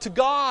crying out to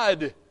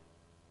God.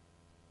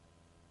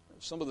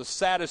 Some of the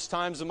saddest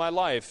times of my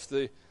life,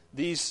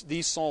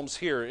 these psalms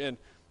here,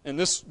 and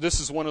this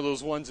is one of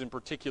those ones in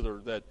particular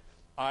that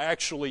I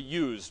actually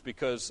use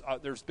because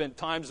there's been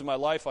times in my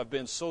life I've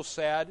been so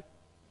sad,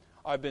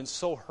 I've been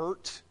so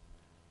hurt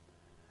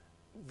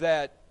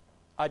that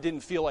I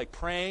didn't feel like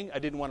praying, I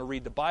didn't want to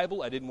read the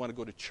Bible, I didn't want to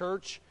go to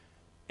church,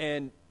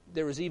 and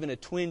there was even a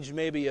twinge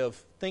maybe of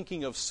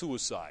thinking of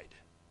suicide.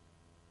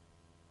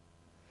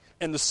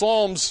 And the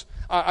Psalms,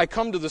 I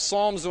come to the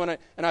Psalms and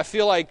I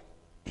feel like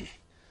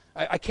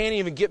I can't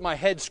even get my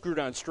head screwed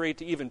on straight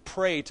to even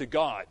pray to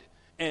God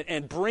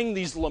and bring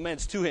these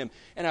laments to Him.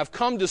 And I've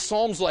come to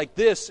Psalms like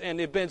this, and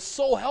they've been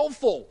so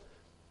helpful.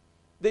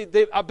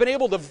 I've been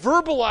able to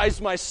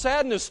verbalize my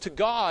sadness to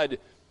God.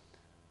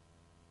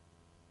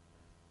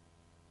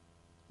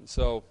 And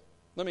so,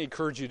 let me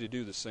encourage you to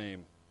do the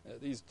same.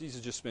 These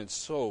have just been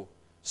so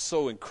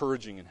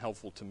encouraging and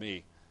helpful to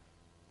me.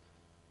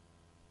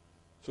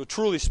 So a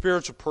truly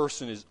spiritual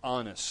person is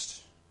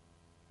honest.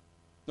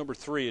 Number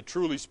 3, a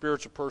truly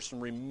spiritual person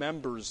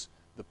remembers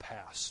the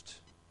past.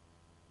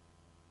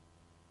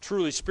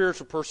 Truly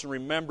spiritual person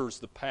remembers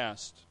the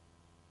past.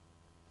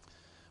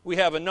 We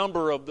have a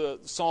number of the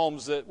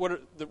Psalms that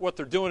what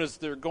they're doing is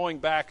they're going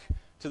back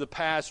to the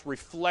past,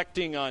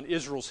 reflecting on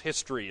Israel's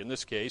history in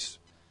this case.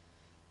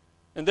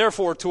 And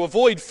therefore, to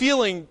avoid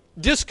feeling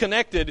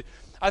disconnected,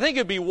 I think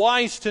it would be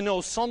wise to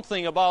know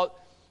something about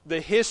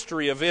the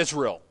history of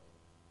Israel.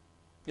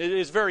 It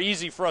is very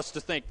easy for us to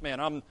think, man,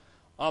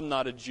 I'm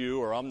not a Jew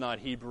or I'm not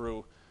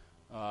Hebrew.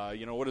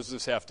 What does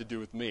this have to do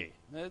with me?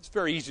 It's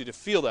very easy to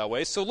feel that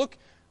way. So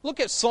look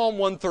at Psalm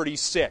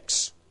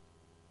 136.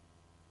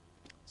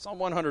 Psalm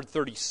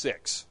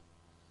 136.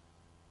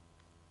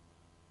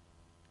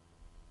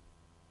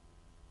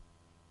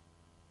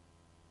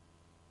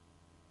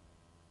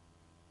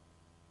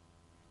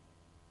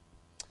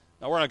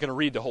 Now, we're not going to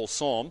read the whole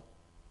psalm.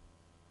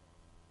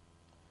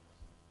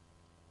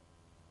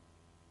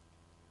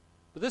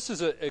 But this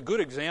is a good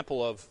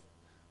example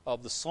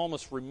of the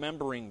psalmist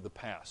remembering the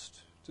past.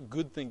 It's a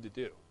good thing to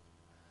do.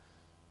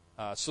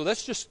 So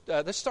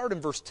let's start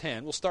in verse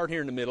 10. We'll start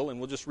here in the middle, and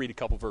we'll just read a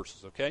couple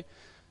verses, okay?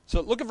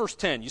 So look at verse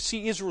 10. You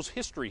see Israel's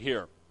history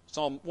here.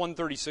 Psalm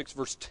 136,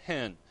 verse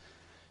 10.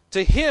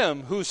 To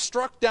him who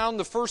struck down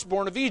the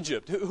firstborn of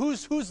Egypt.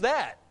 Who's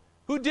that?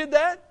 Who did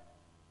that?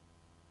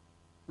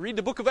 Read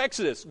the book of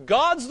Exodus.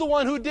 God's the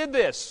one who did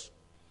this.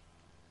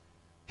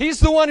 He's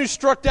the one who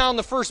struck down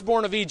the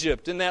firstborn of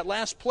Egypt in that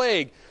last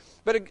plague.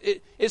 But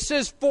it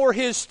says, for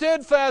his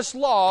steadfast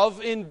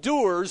love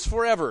endures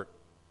forever.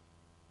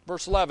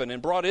 Verse 11,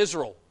 and brought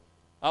Israel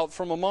out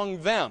from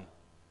among them.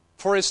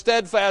 For his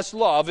steadfast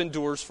love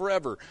endures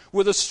forever.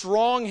 With a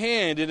strong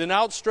hand and an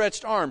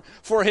outstretched arm.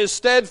 For his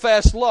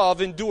steadfast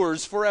love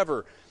endures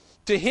forever.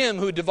 To him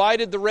who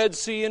divided the Red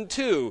Sea in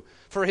two.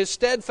 For his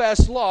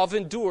steadfast love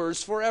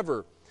endures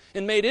forever.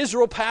 And made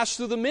Israel pass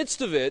through the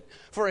midst of it,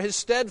 for his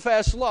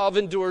steadfast love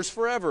endures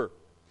forever.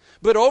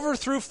 But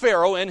overthrew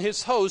Pharaoh and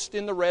his host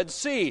in the Red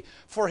Sea,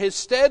 for his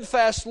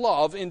steadfast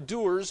love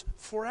endures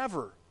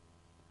forever.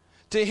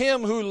 To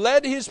him who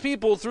led his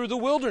people through the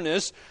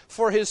wilderness,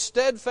 for his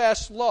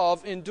steadfast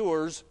love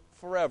endures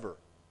forever.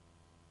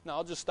 Now,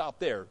 I'll just stop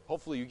there.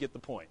 Hopefully you get the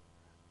point.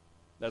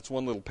 That's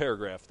one little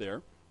paragraph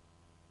there.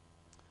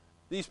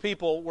 These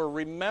people were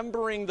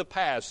remembering the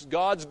past,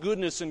 God's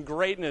goodness and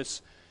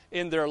greatness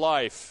in their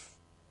life.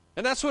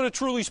 And that's what a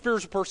truly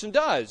spiritual person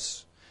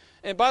does.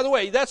 And by the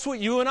way, that's what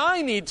you and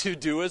I need to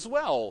do as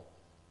well.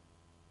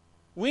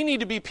 We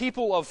need to be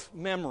people of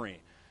memory.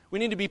 We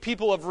need to be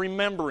people of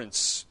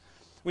remembrance.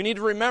 We need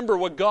to remember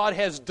what God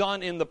has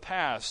done in the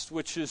past,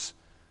 which is,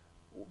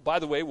 by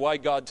the way, why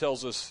God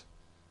tells us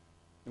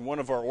in one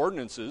of our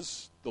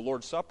ordinances, the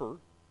Lord's Supper,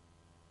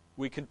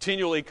 we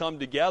continually come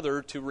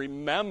together to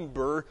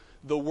remember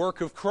the work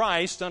of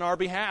Christ on our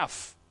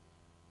behalf.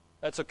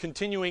 That's a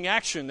continuing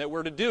action that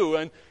we're to do.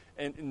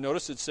 And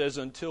notice it says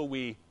until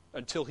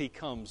He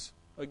comes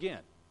again.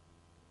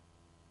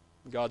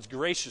 God's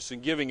gracious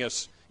in giving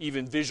us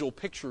even visual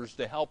pictures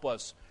to help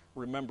us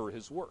remember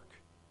His work.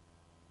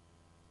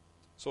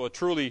 So a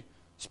truly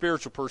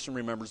spiritual person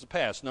remembers the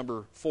past.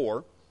 Number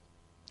 4,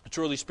 a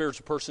truly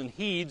spiritual person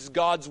heeds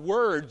God's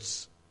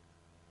words.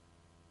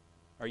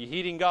 Are you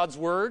heeding God's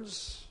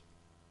words?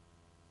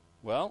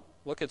 Well,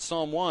 look at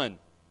Psalm 1.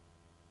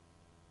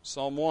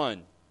 Psalm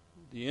 1,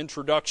 the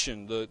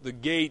introduction, the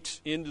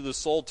gate into the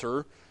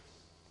Psalter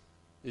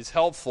is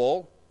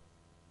helpful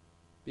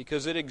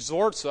because it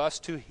exhorts us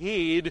to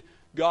heed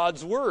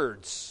God's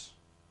words.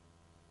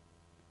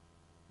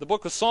 The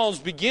book of Psalms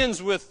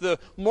begins with the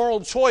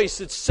moral choice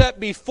that's set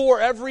before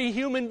every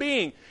human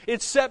being.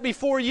 It's set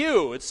before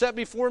you. It's set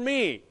before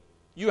me.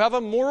 You have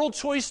a moral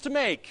choice to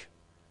make.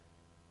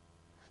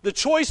 The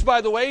choice, by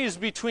the way, is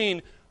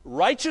between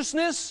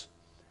righteousness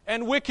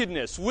and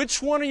wickedness.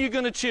 Which one are you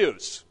going to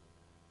choose?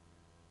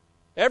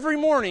 Every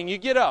morning you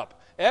get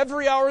up.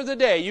 Every hour of the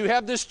day you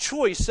have this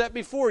choice set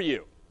before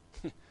you.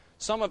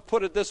 Some have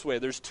put it this way.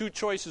 There's 2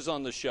 choices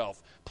on the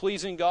shelf.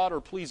 Pleasing God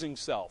or pleasing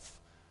self.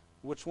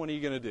 Which one are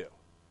you going to do?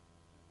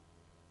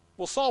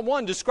 Well, Psalm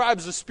 1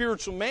 describes the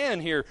spiritual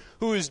man here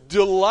who is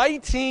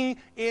delighting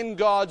in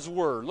God's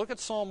word. Look at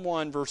Psalm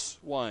 1, verse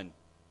 1.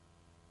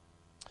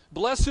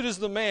 Blessed is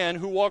the man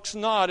who walks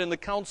not in the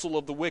counsel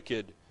of the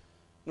wicked,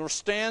 nor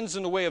stands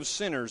in the way of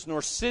sinners,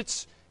 nor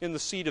sits in the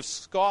seat of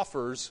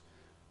scoffers,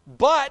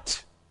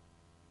 but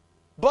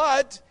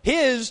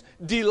his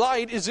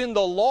delight is in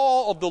the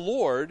law of the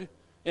Lord,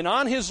 and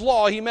on his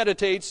law he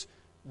meditates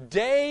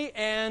day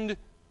and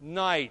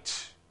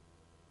night.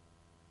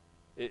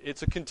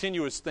 It's a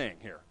continuous thing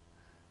here.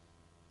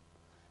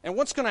 And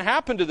what's going to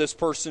happen to this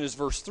person is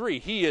verse 3.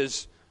 He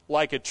is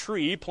like a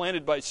tree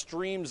planted by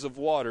streams of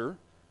water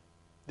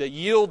that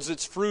yields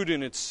its fruit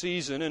in its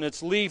season, and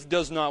its leaf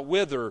does not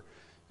wither.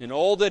 In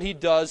all that he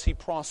does, he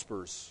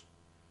prospers.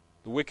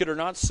 The wicked are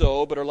not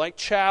so, but are like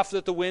chaff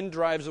that the wind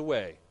drives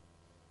away.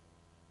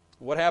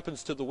 What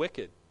happens to the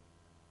wicked?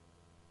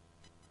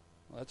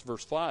 Well, that's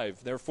verse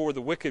 5. Therefore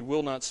the wicked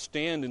will not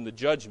stand in the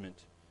judgment,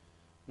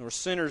 nor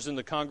sinners in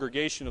the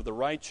congregation of the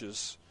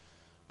righteous.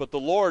 But the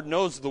Lord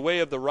knows the way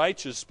of the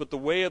righteous, but the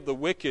way of the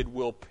wicked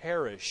will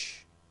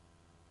perish.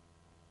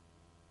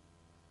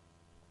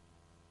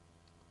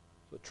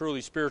 A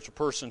truly spiritual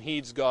person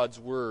heeds God's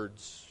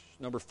words.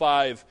 Number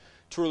 5,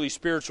 truly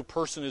spiritual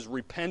person is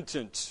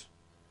repentant.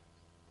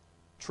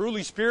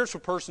 Truly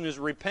spiritual person is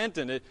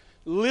repentant.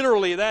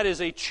 Literally, that is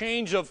a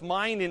change of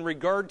mind in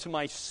regard to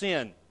my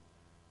sin.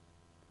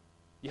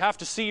 You have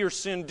to see your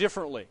sin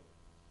differently.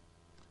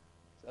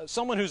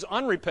 Someone who's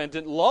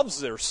unrepentant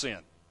loves their sin.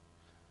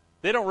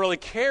 They don't really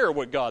care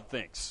what God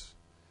thinks.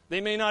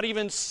 They may not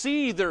even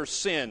see their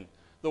sin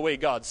the way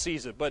God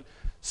sees it. But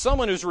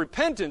someone who's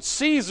repentant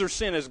sees their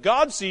sin as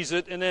God sees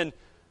it and then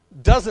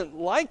doesn't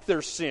like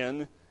their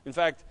sin. In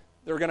fact,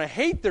 they're going to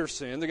hate their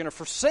sin, they're going to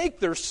forsake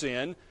their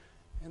sin,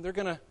 and they're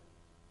going to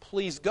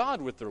please God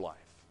with their life.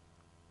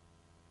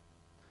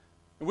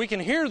 And we can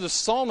hear the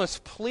psalmist's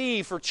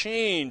plea for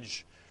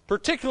change,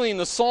 particularly in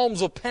the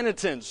Psalms of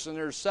Penitence, and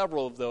there are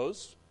several of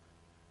those.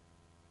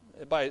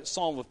 By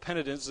Psalm of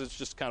Penitence, it's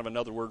just kind of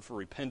another word for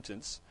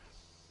repentance.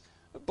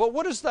 But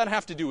what does that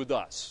have to do with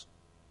us?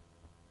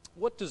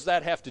 What does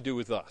that have to do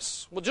with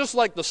us? Well, just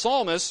like the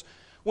psalmist,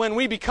 when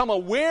we become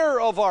aware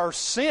of our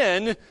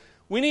sin,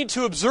 we need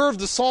to observe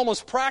the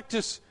psalmist's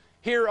practice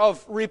here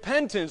of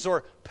repentance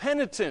or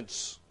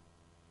penitence.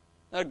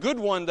 A good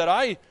one that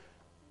I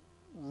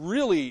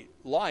really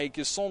like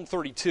is Psalm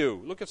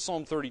 32. Look at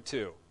Psalm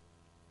 32.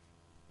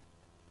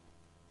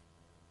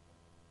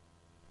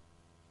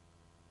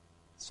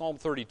 Psalm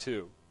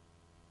 32.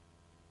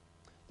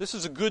 This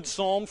is a good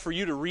psalm for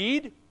you to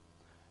read.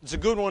 It's a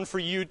good one for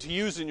you to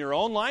use in your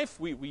own life.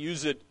 We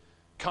use it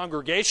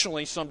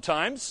congregationally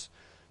sometimes.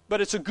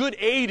 But it's a good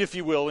aid, if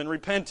you will, in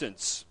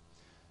repentance.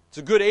 It's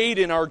a good aid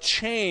in our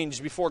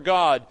change before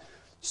God.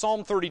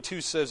 Psalm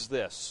 32 says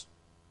this: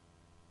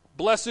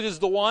 Blessed is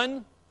the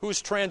one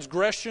whose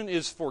transgression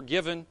is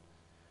forgiven,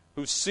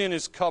 whose sin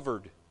is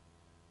covered.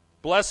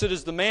 Blessed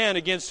is the man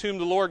against whom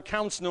the Lord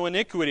counts no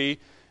iniquity,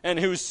 and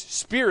whose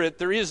spirit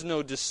there is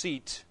no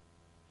deceit.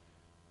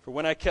 For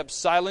when I kept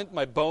silent,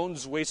 my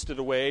bones wasted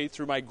away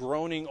through my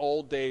groaning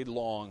all day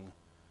long.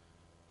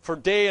 For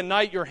day and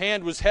night your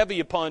hand was heavy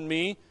upon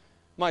me.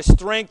 My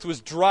strength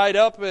was dried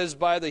up as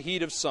by the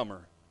heat of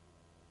summer.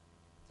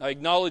 I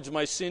acknowledged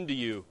my sin to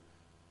you,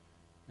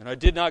 and I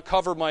did not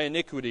cover my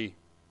iniquity.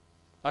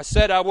 I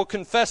said, I will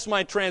confess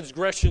my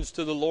transgressions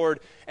to the Lord,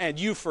 and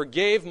you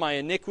forgave my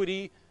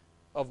iniquity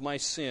of my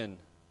sin.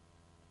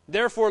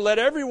 Therefore, let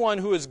everyone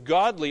who is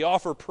godly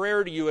offer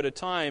prayer to you at a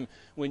time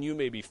when you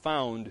may be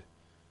found.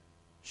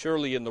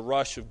 Surely in the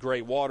rush of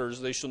great waters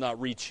they shall not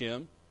reach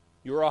him.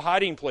 You are a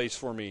hiding place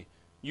for me.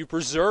 You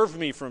preserve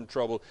me from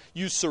trouble.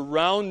 You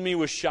surround me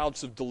with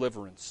shouts of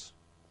deliverance.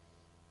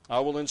 I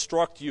will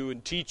instruct you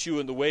and teach you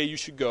in the way you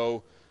should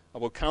go. I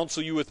will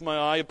counsel you with my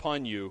eye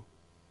upon you.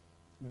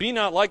 Be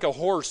not like a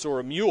horse or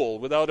a mule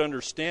without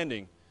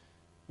understanding,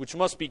 which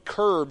must be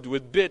curbed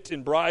with bit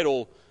and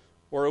bridle,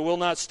 or it will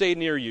not stay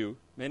near you.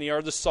 Many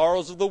are the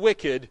sorrows of the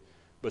wicked,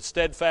 but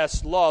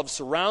steadfast love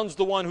surrounds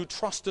the one who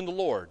trusts in the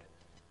Lord.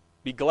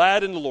 Be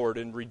glad in the Lord,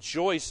 and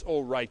rejoice,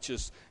 O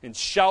righteous, and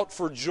shout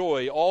for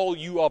joy, all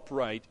you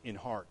upright in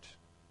heart.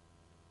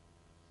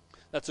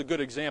 That's a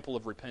good example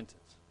of repentance.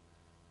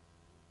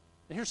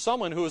 And here's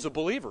someone who is a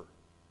believer,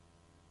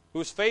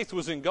 whose faith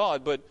was in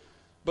God, but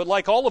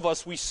like all of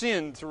us, we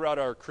sinned throughout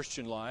our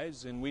Christian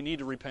lives, and we need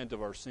to repent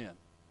of our sin.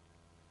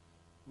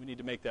 We need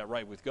to make that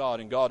right with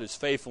God, and God is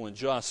faithful and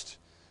just,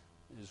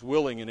 is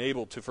willing and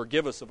able to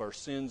forgive us of our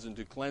sins and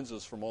to cleanse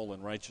us from all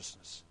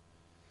unrighteousness.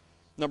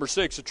 Number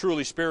 6, a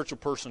truly spiritual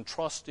person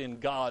trusts in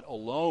God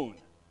alone.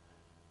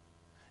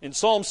 In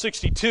Psalm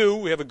 62,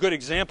 we have a good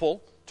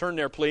example. Turn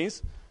there,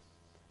 please.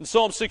 In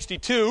Psalm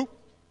 62,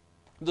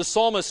 the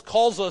psalmist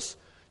calls us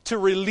to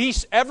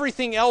release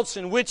everything else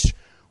in which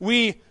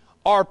we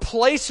are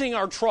placing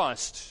our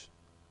trust.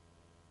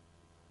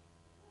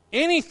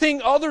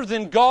 Anything other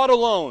than God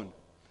alone.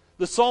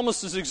 The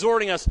psalmist is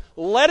exhorting us,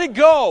 let it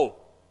go.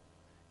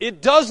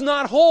 It does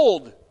not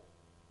hold.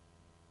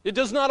 It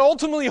does not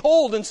ultimately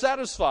hold and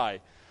satisfy.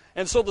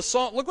 And so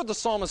look what the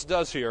psalmist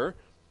does here.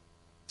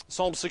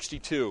 Psalm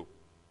 62.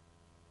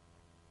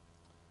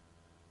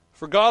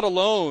 For God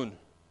alone,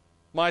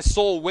 my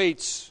soul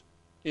waits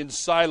in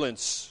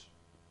silence.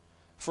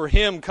 For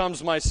Him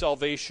comes my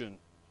salvation.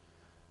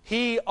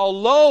 He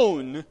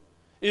alone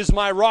is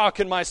my rock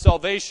and my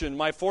salvation,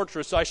 my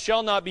fortress. I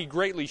shall not be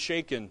greatly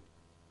shaken.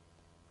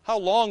 How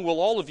long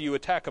will all of you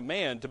attack a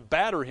man to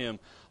batter him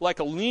like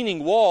a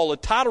leaning wall, a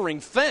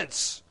tottering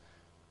fence?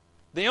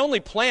 They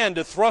only plan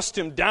to thrust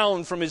him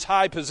down from his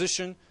high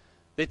position.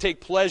 They take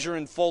pleasure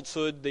in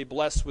falsehood. They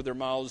bless with their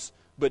mouths,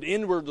 but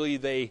inwardly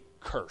they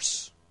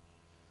curse.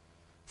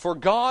 For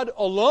God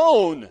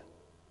alone,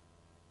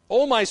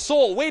 O my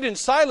soul, wait in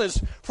silence,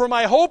 for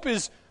my hope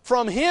is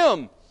from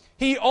Him.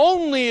 He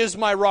only is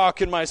my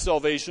rock and my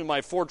salvation,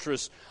 my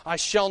fortress. I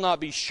shall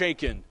not be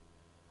shaken.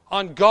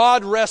 On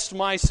God rests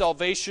my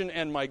salvation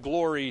and my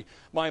glory,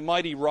 my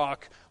mighty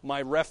rock.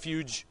 My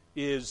refuge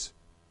is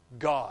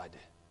God.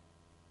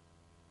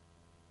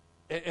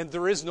 And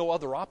there is no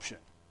other option.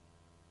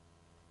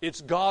 It's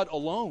God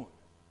alone.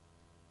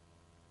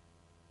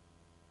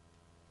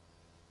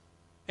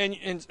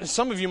 And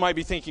some of you might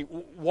be thinking,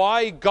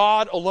 why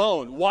God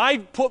alone? Why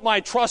put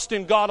my trust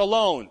in God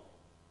alone?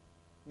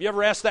 You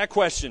ever asked that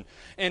question?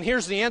 And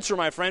here's the answer,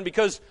 my friend,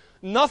 because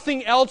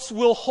nothing else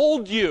will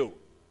hold you.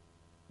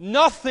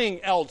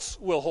 Nothing else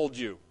will hold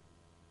you.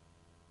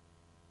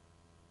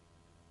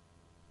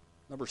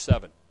 Number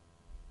 7.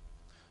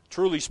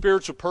 Truly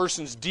spiritual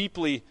persons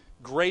deeply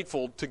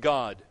grateful to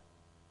God.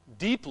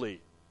 Deeply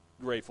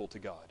grateful to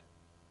God.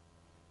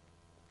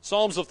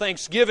 Psalms of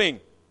thanksgiving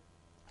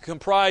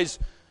comprise,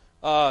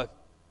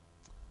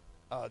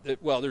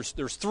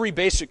 there's 3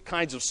 basic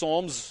kinds of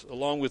psalms,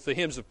 along with the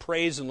hymns of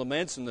praise and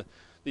laments, and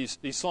these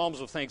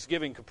psalms of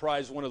thanksgiving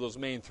comprise one of those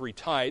main 3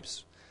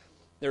 types.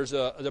 There's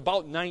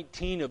about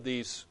 19 of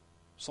these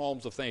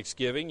psalms of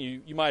thanksgiving.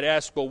 You might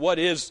ask, well, what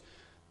is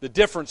the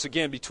difference,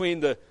 again, between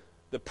the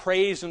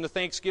praise and the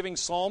thanksgiving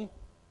psalm?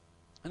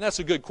 And that's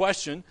a good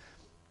question.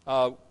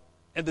 And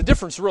the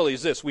difference really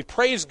is this. We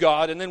praise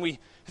God, and then we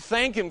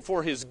thank Him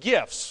for His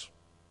gifts.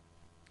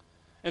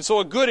 And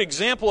so a good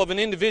example of an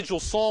individual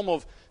psalm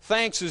of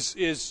thanks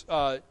is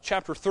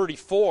chapter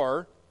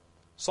 34,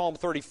 Psalm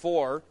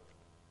 34.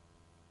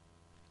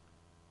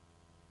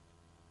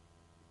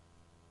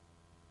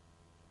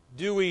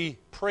 Do we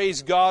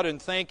praise God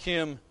and thank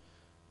Him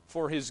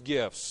for His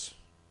gifts?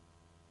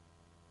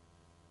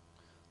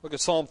 Look at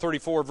Psalm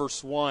 34,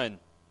 verse 1.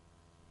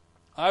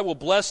 I will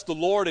bless the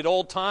Lord at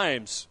all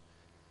times.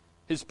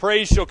 His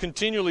praise shall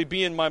continually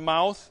be in my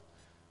mouth.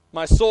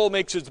 My soul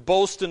makes its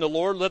boast in the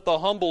Lord. Let the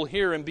humble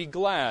hear and be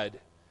glad.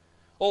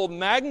 Oh,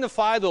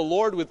 magnify the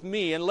Lord with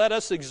me, and let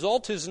us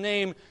exalt His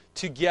name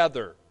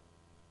together.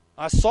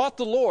 I sought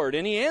the Lord,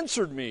 and He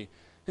answered me,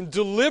 and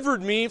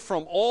delivered me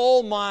from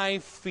all my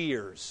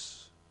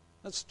fears.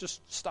 Let's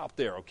just stop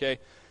there, okay?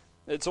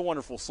 It's a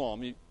wonderful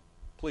psalm.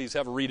 Please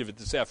have a read of it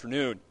this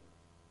afternoon.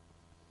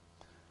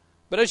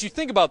 But as you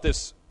think about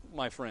this,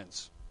 my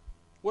friends,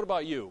 what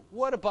about you?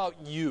 What about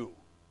you?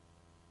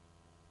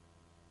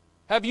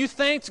 Have you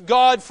thanked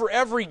God for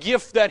every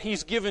gift that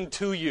He's given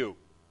to you?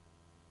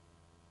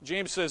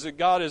 James says that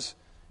God is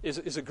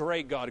a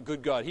great God, a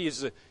good God.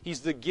 He's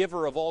the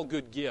giver of all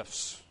good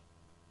gifts.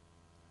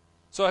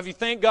 So have you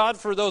thanked God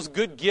for those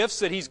good gifts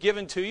that He's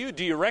given to you?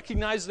 Do you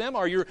recognize them?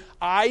 Are your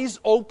eyes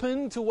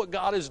open to what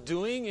God is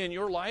doing in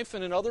your life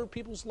and in other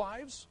people's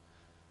lives?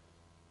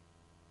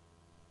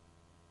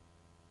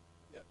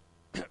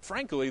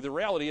 Frankly, the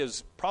reality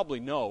is probably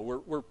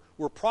no.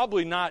 We're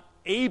probably not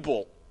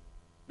able,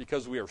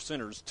 because we are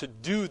sinners, to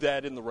do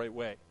that in the right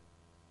way.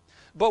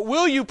 But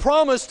will you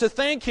promise to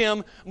thank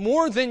Him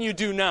more than you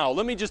do now?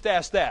 Let me just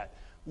ask that.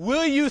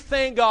 Will you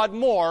thank God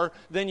more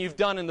than you've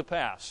done in the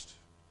past?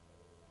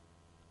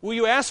 Will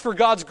you ask for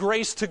God's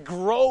grace to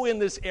grow in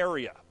this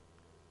area?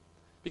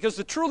 Because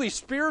the truly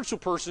spiritual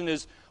person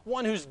is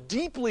one who's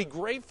deeply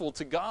grateful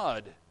to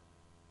God.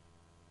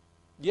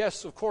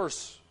 Yes, of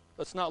course,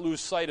 let's not lose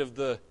sight of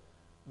the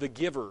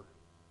giver,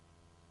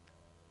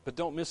 But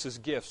don't miss his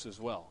gifts as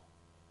well.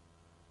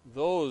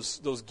 Those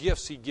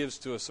gifts he gives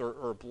to us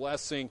are a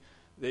blessing.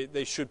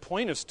 They should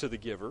point us to the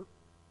giver.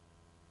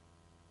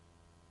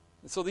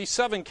 And so these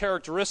 7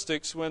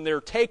 characteristics, when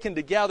they're taken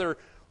together,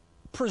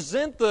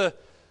 present the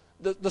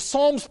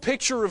Psalms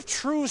picture of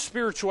true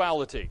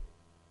spirituality.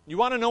 You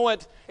want to know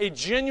what a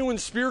genuine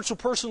spiritual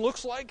person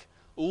looks like?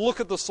 Look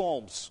at the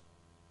Psalms.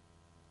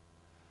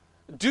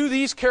 Do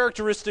these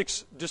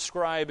characteristics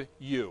describe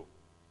you?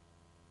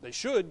 They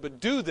should, but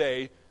do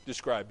they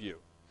describe you?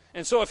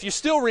 And so if you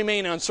still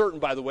remain uncertain,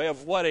 by the way,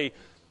 of what a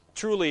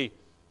truly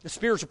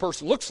spiritual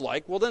person looks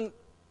like, well then,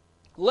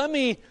 let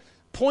me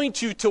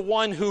point you to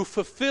one who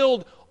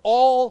fulfilled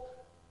all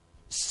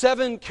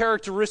 7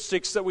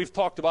 characteristics that we've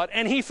talked about,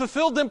 and he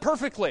fulfilled them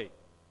perfectly.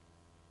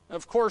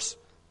 Of course,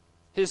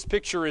 his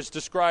picture is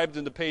described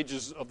in the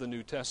pages of the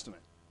New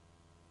Testament.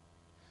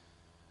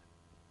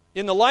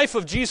 In the life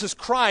of Jesus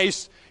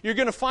Christ, you're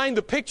going to find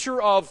the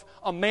picture of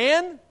a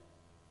man.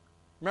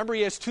 Remember,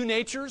 he has 2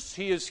 natures.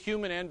 He is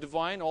human and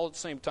divine all at the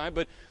same time.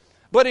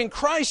 But in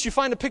Christ, you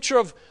find a picture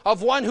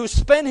of one who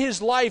spent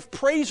his life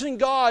praising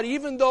God,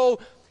 even though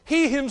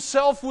he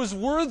himself was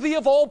worthy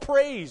of all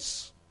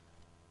praise.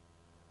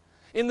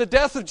 In the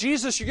death of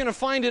Jesus, you're going to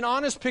find an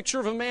honest picture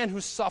of a man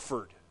who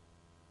suffered.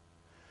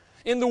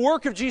 In the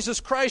work of Jesus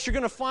Christ, you're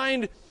going to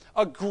find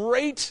a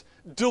great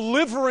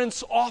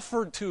deliverance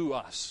offered to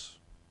us.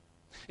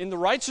 In the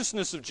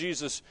righteousness of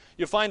Jesus,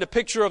 you'll find a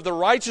picture of the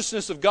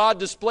righteousness of God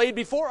displayed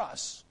before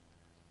us.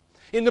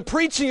 In the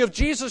preaching of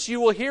Jesus, you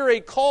will hear a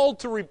call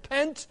to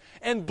repent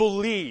and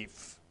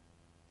believe.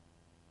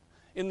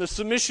 In the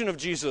submission of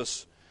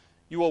Jesus,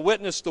 you will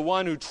witness the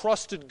one who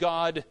trusted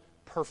God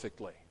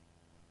perfectly.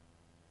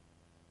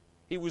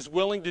 He was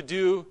willing to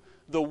do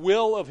the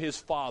will of his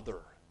Father,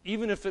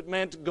 even if it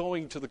meant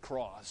going to the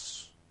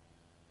cross.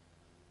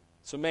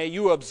 So may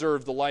you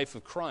observe the life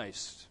of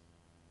Christ.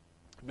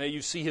 May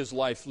you see his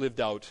life lived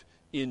out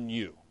in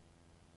you.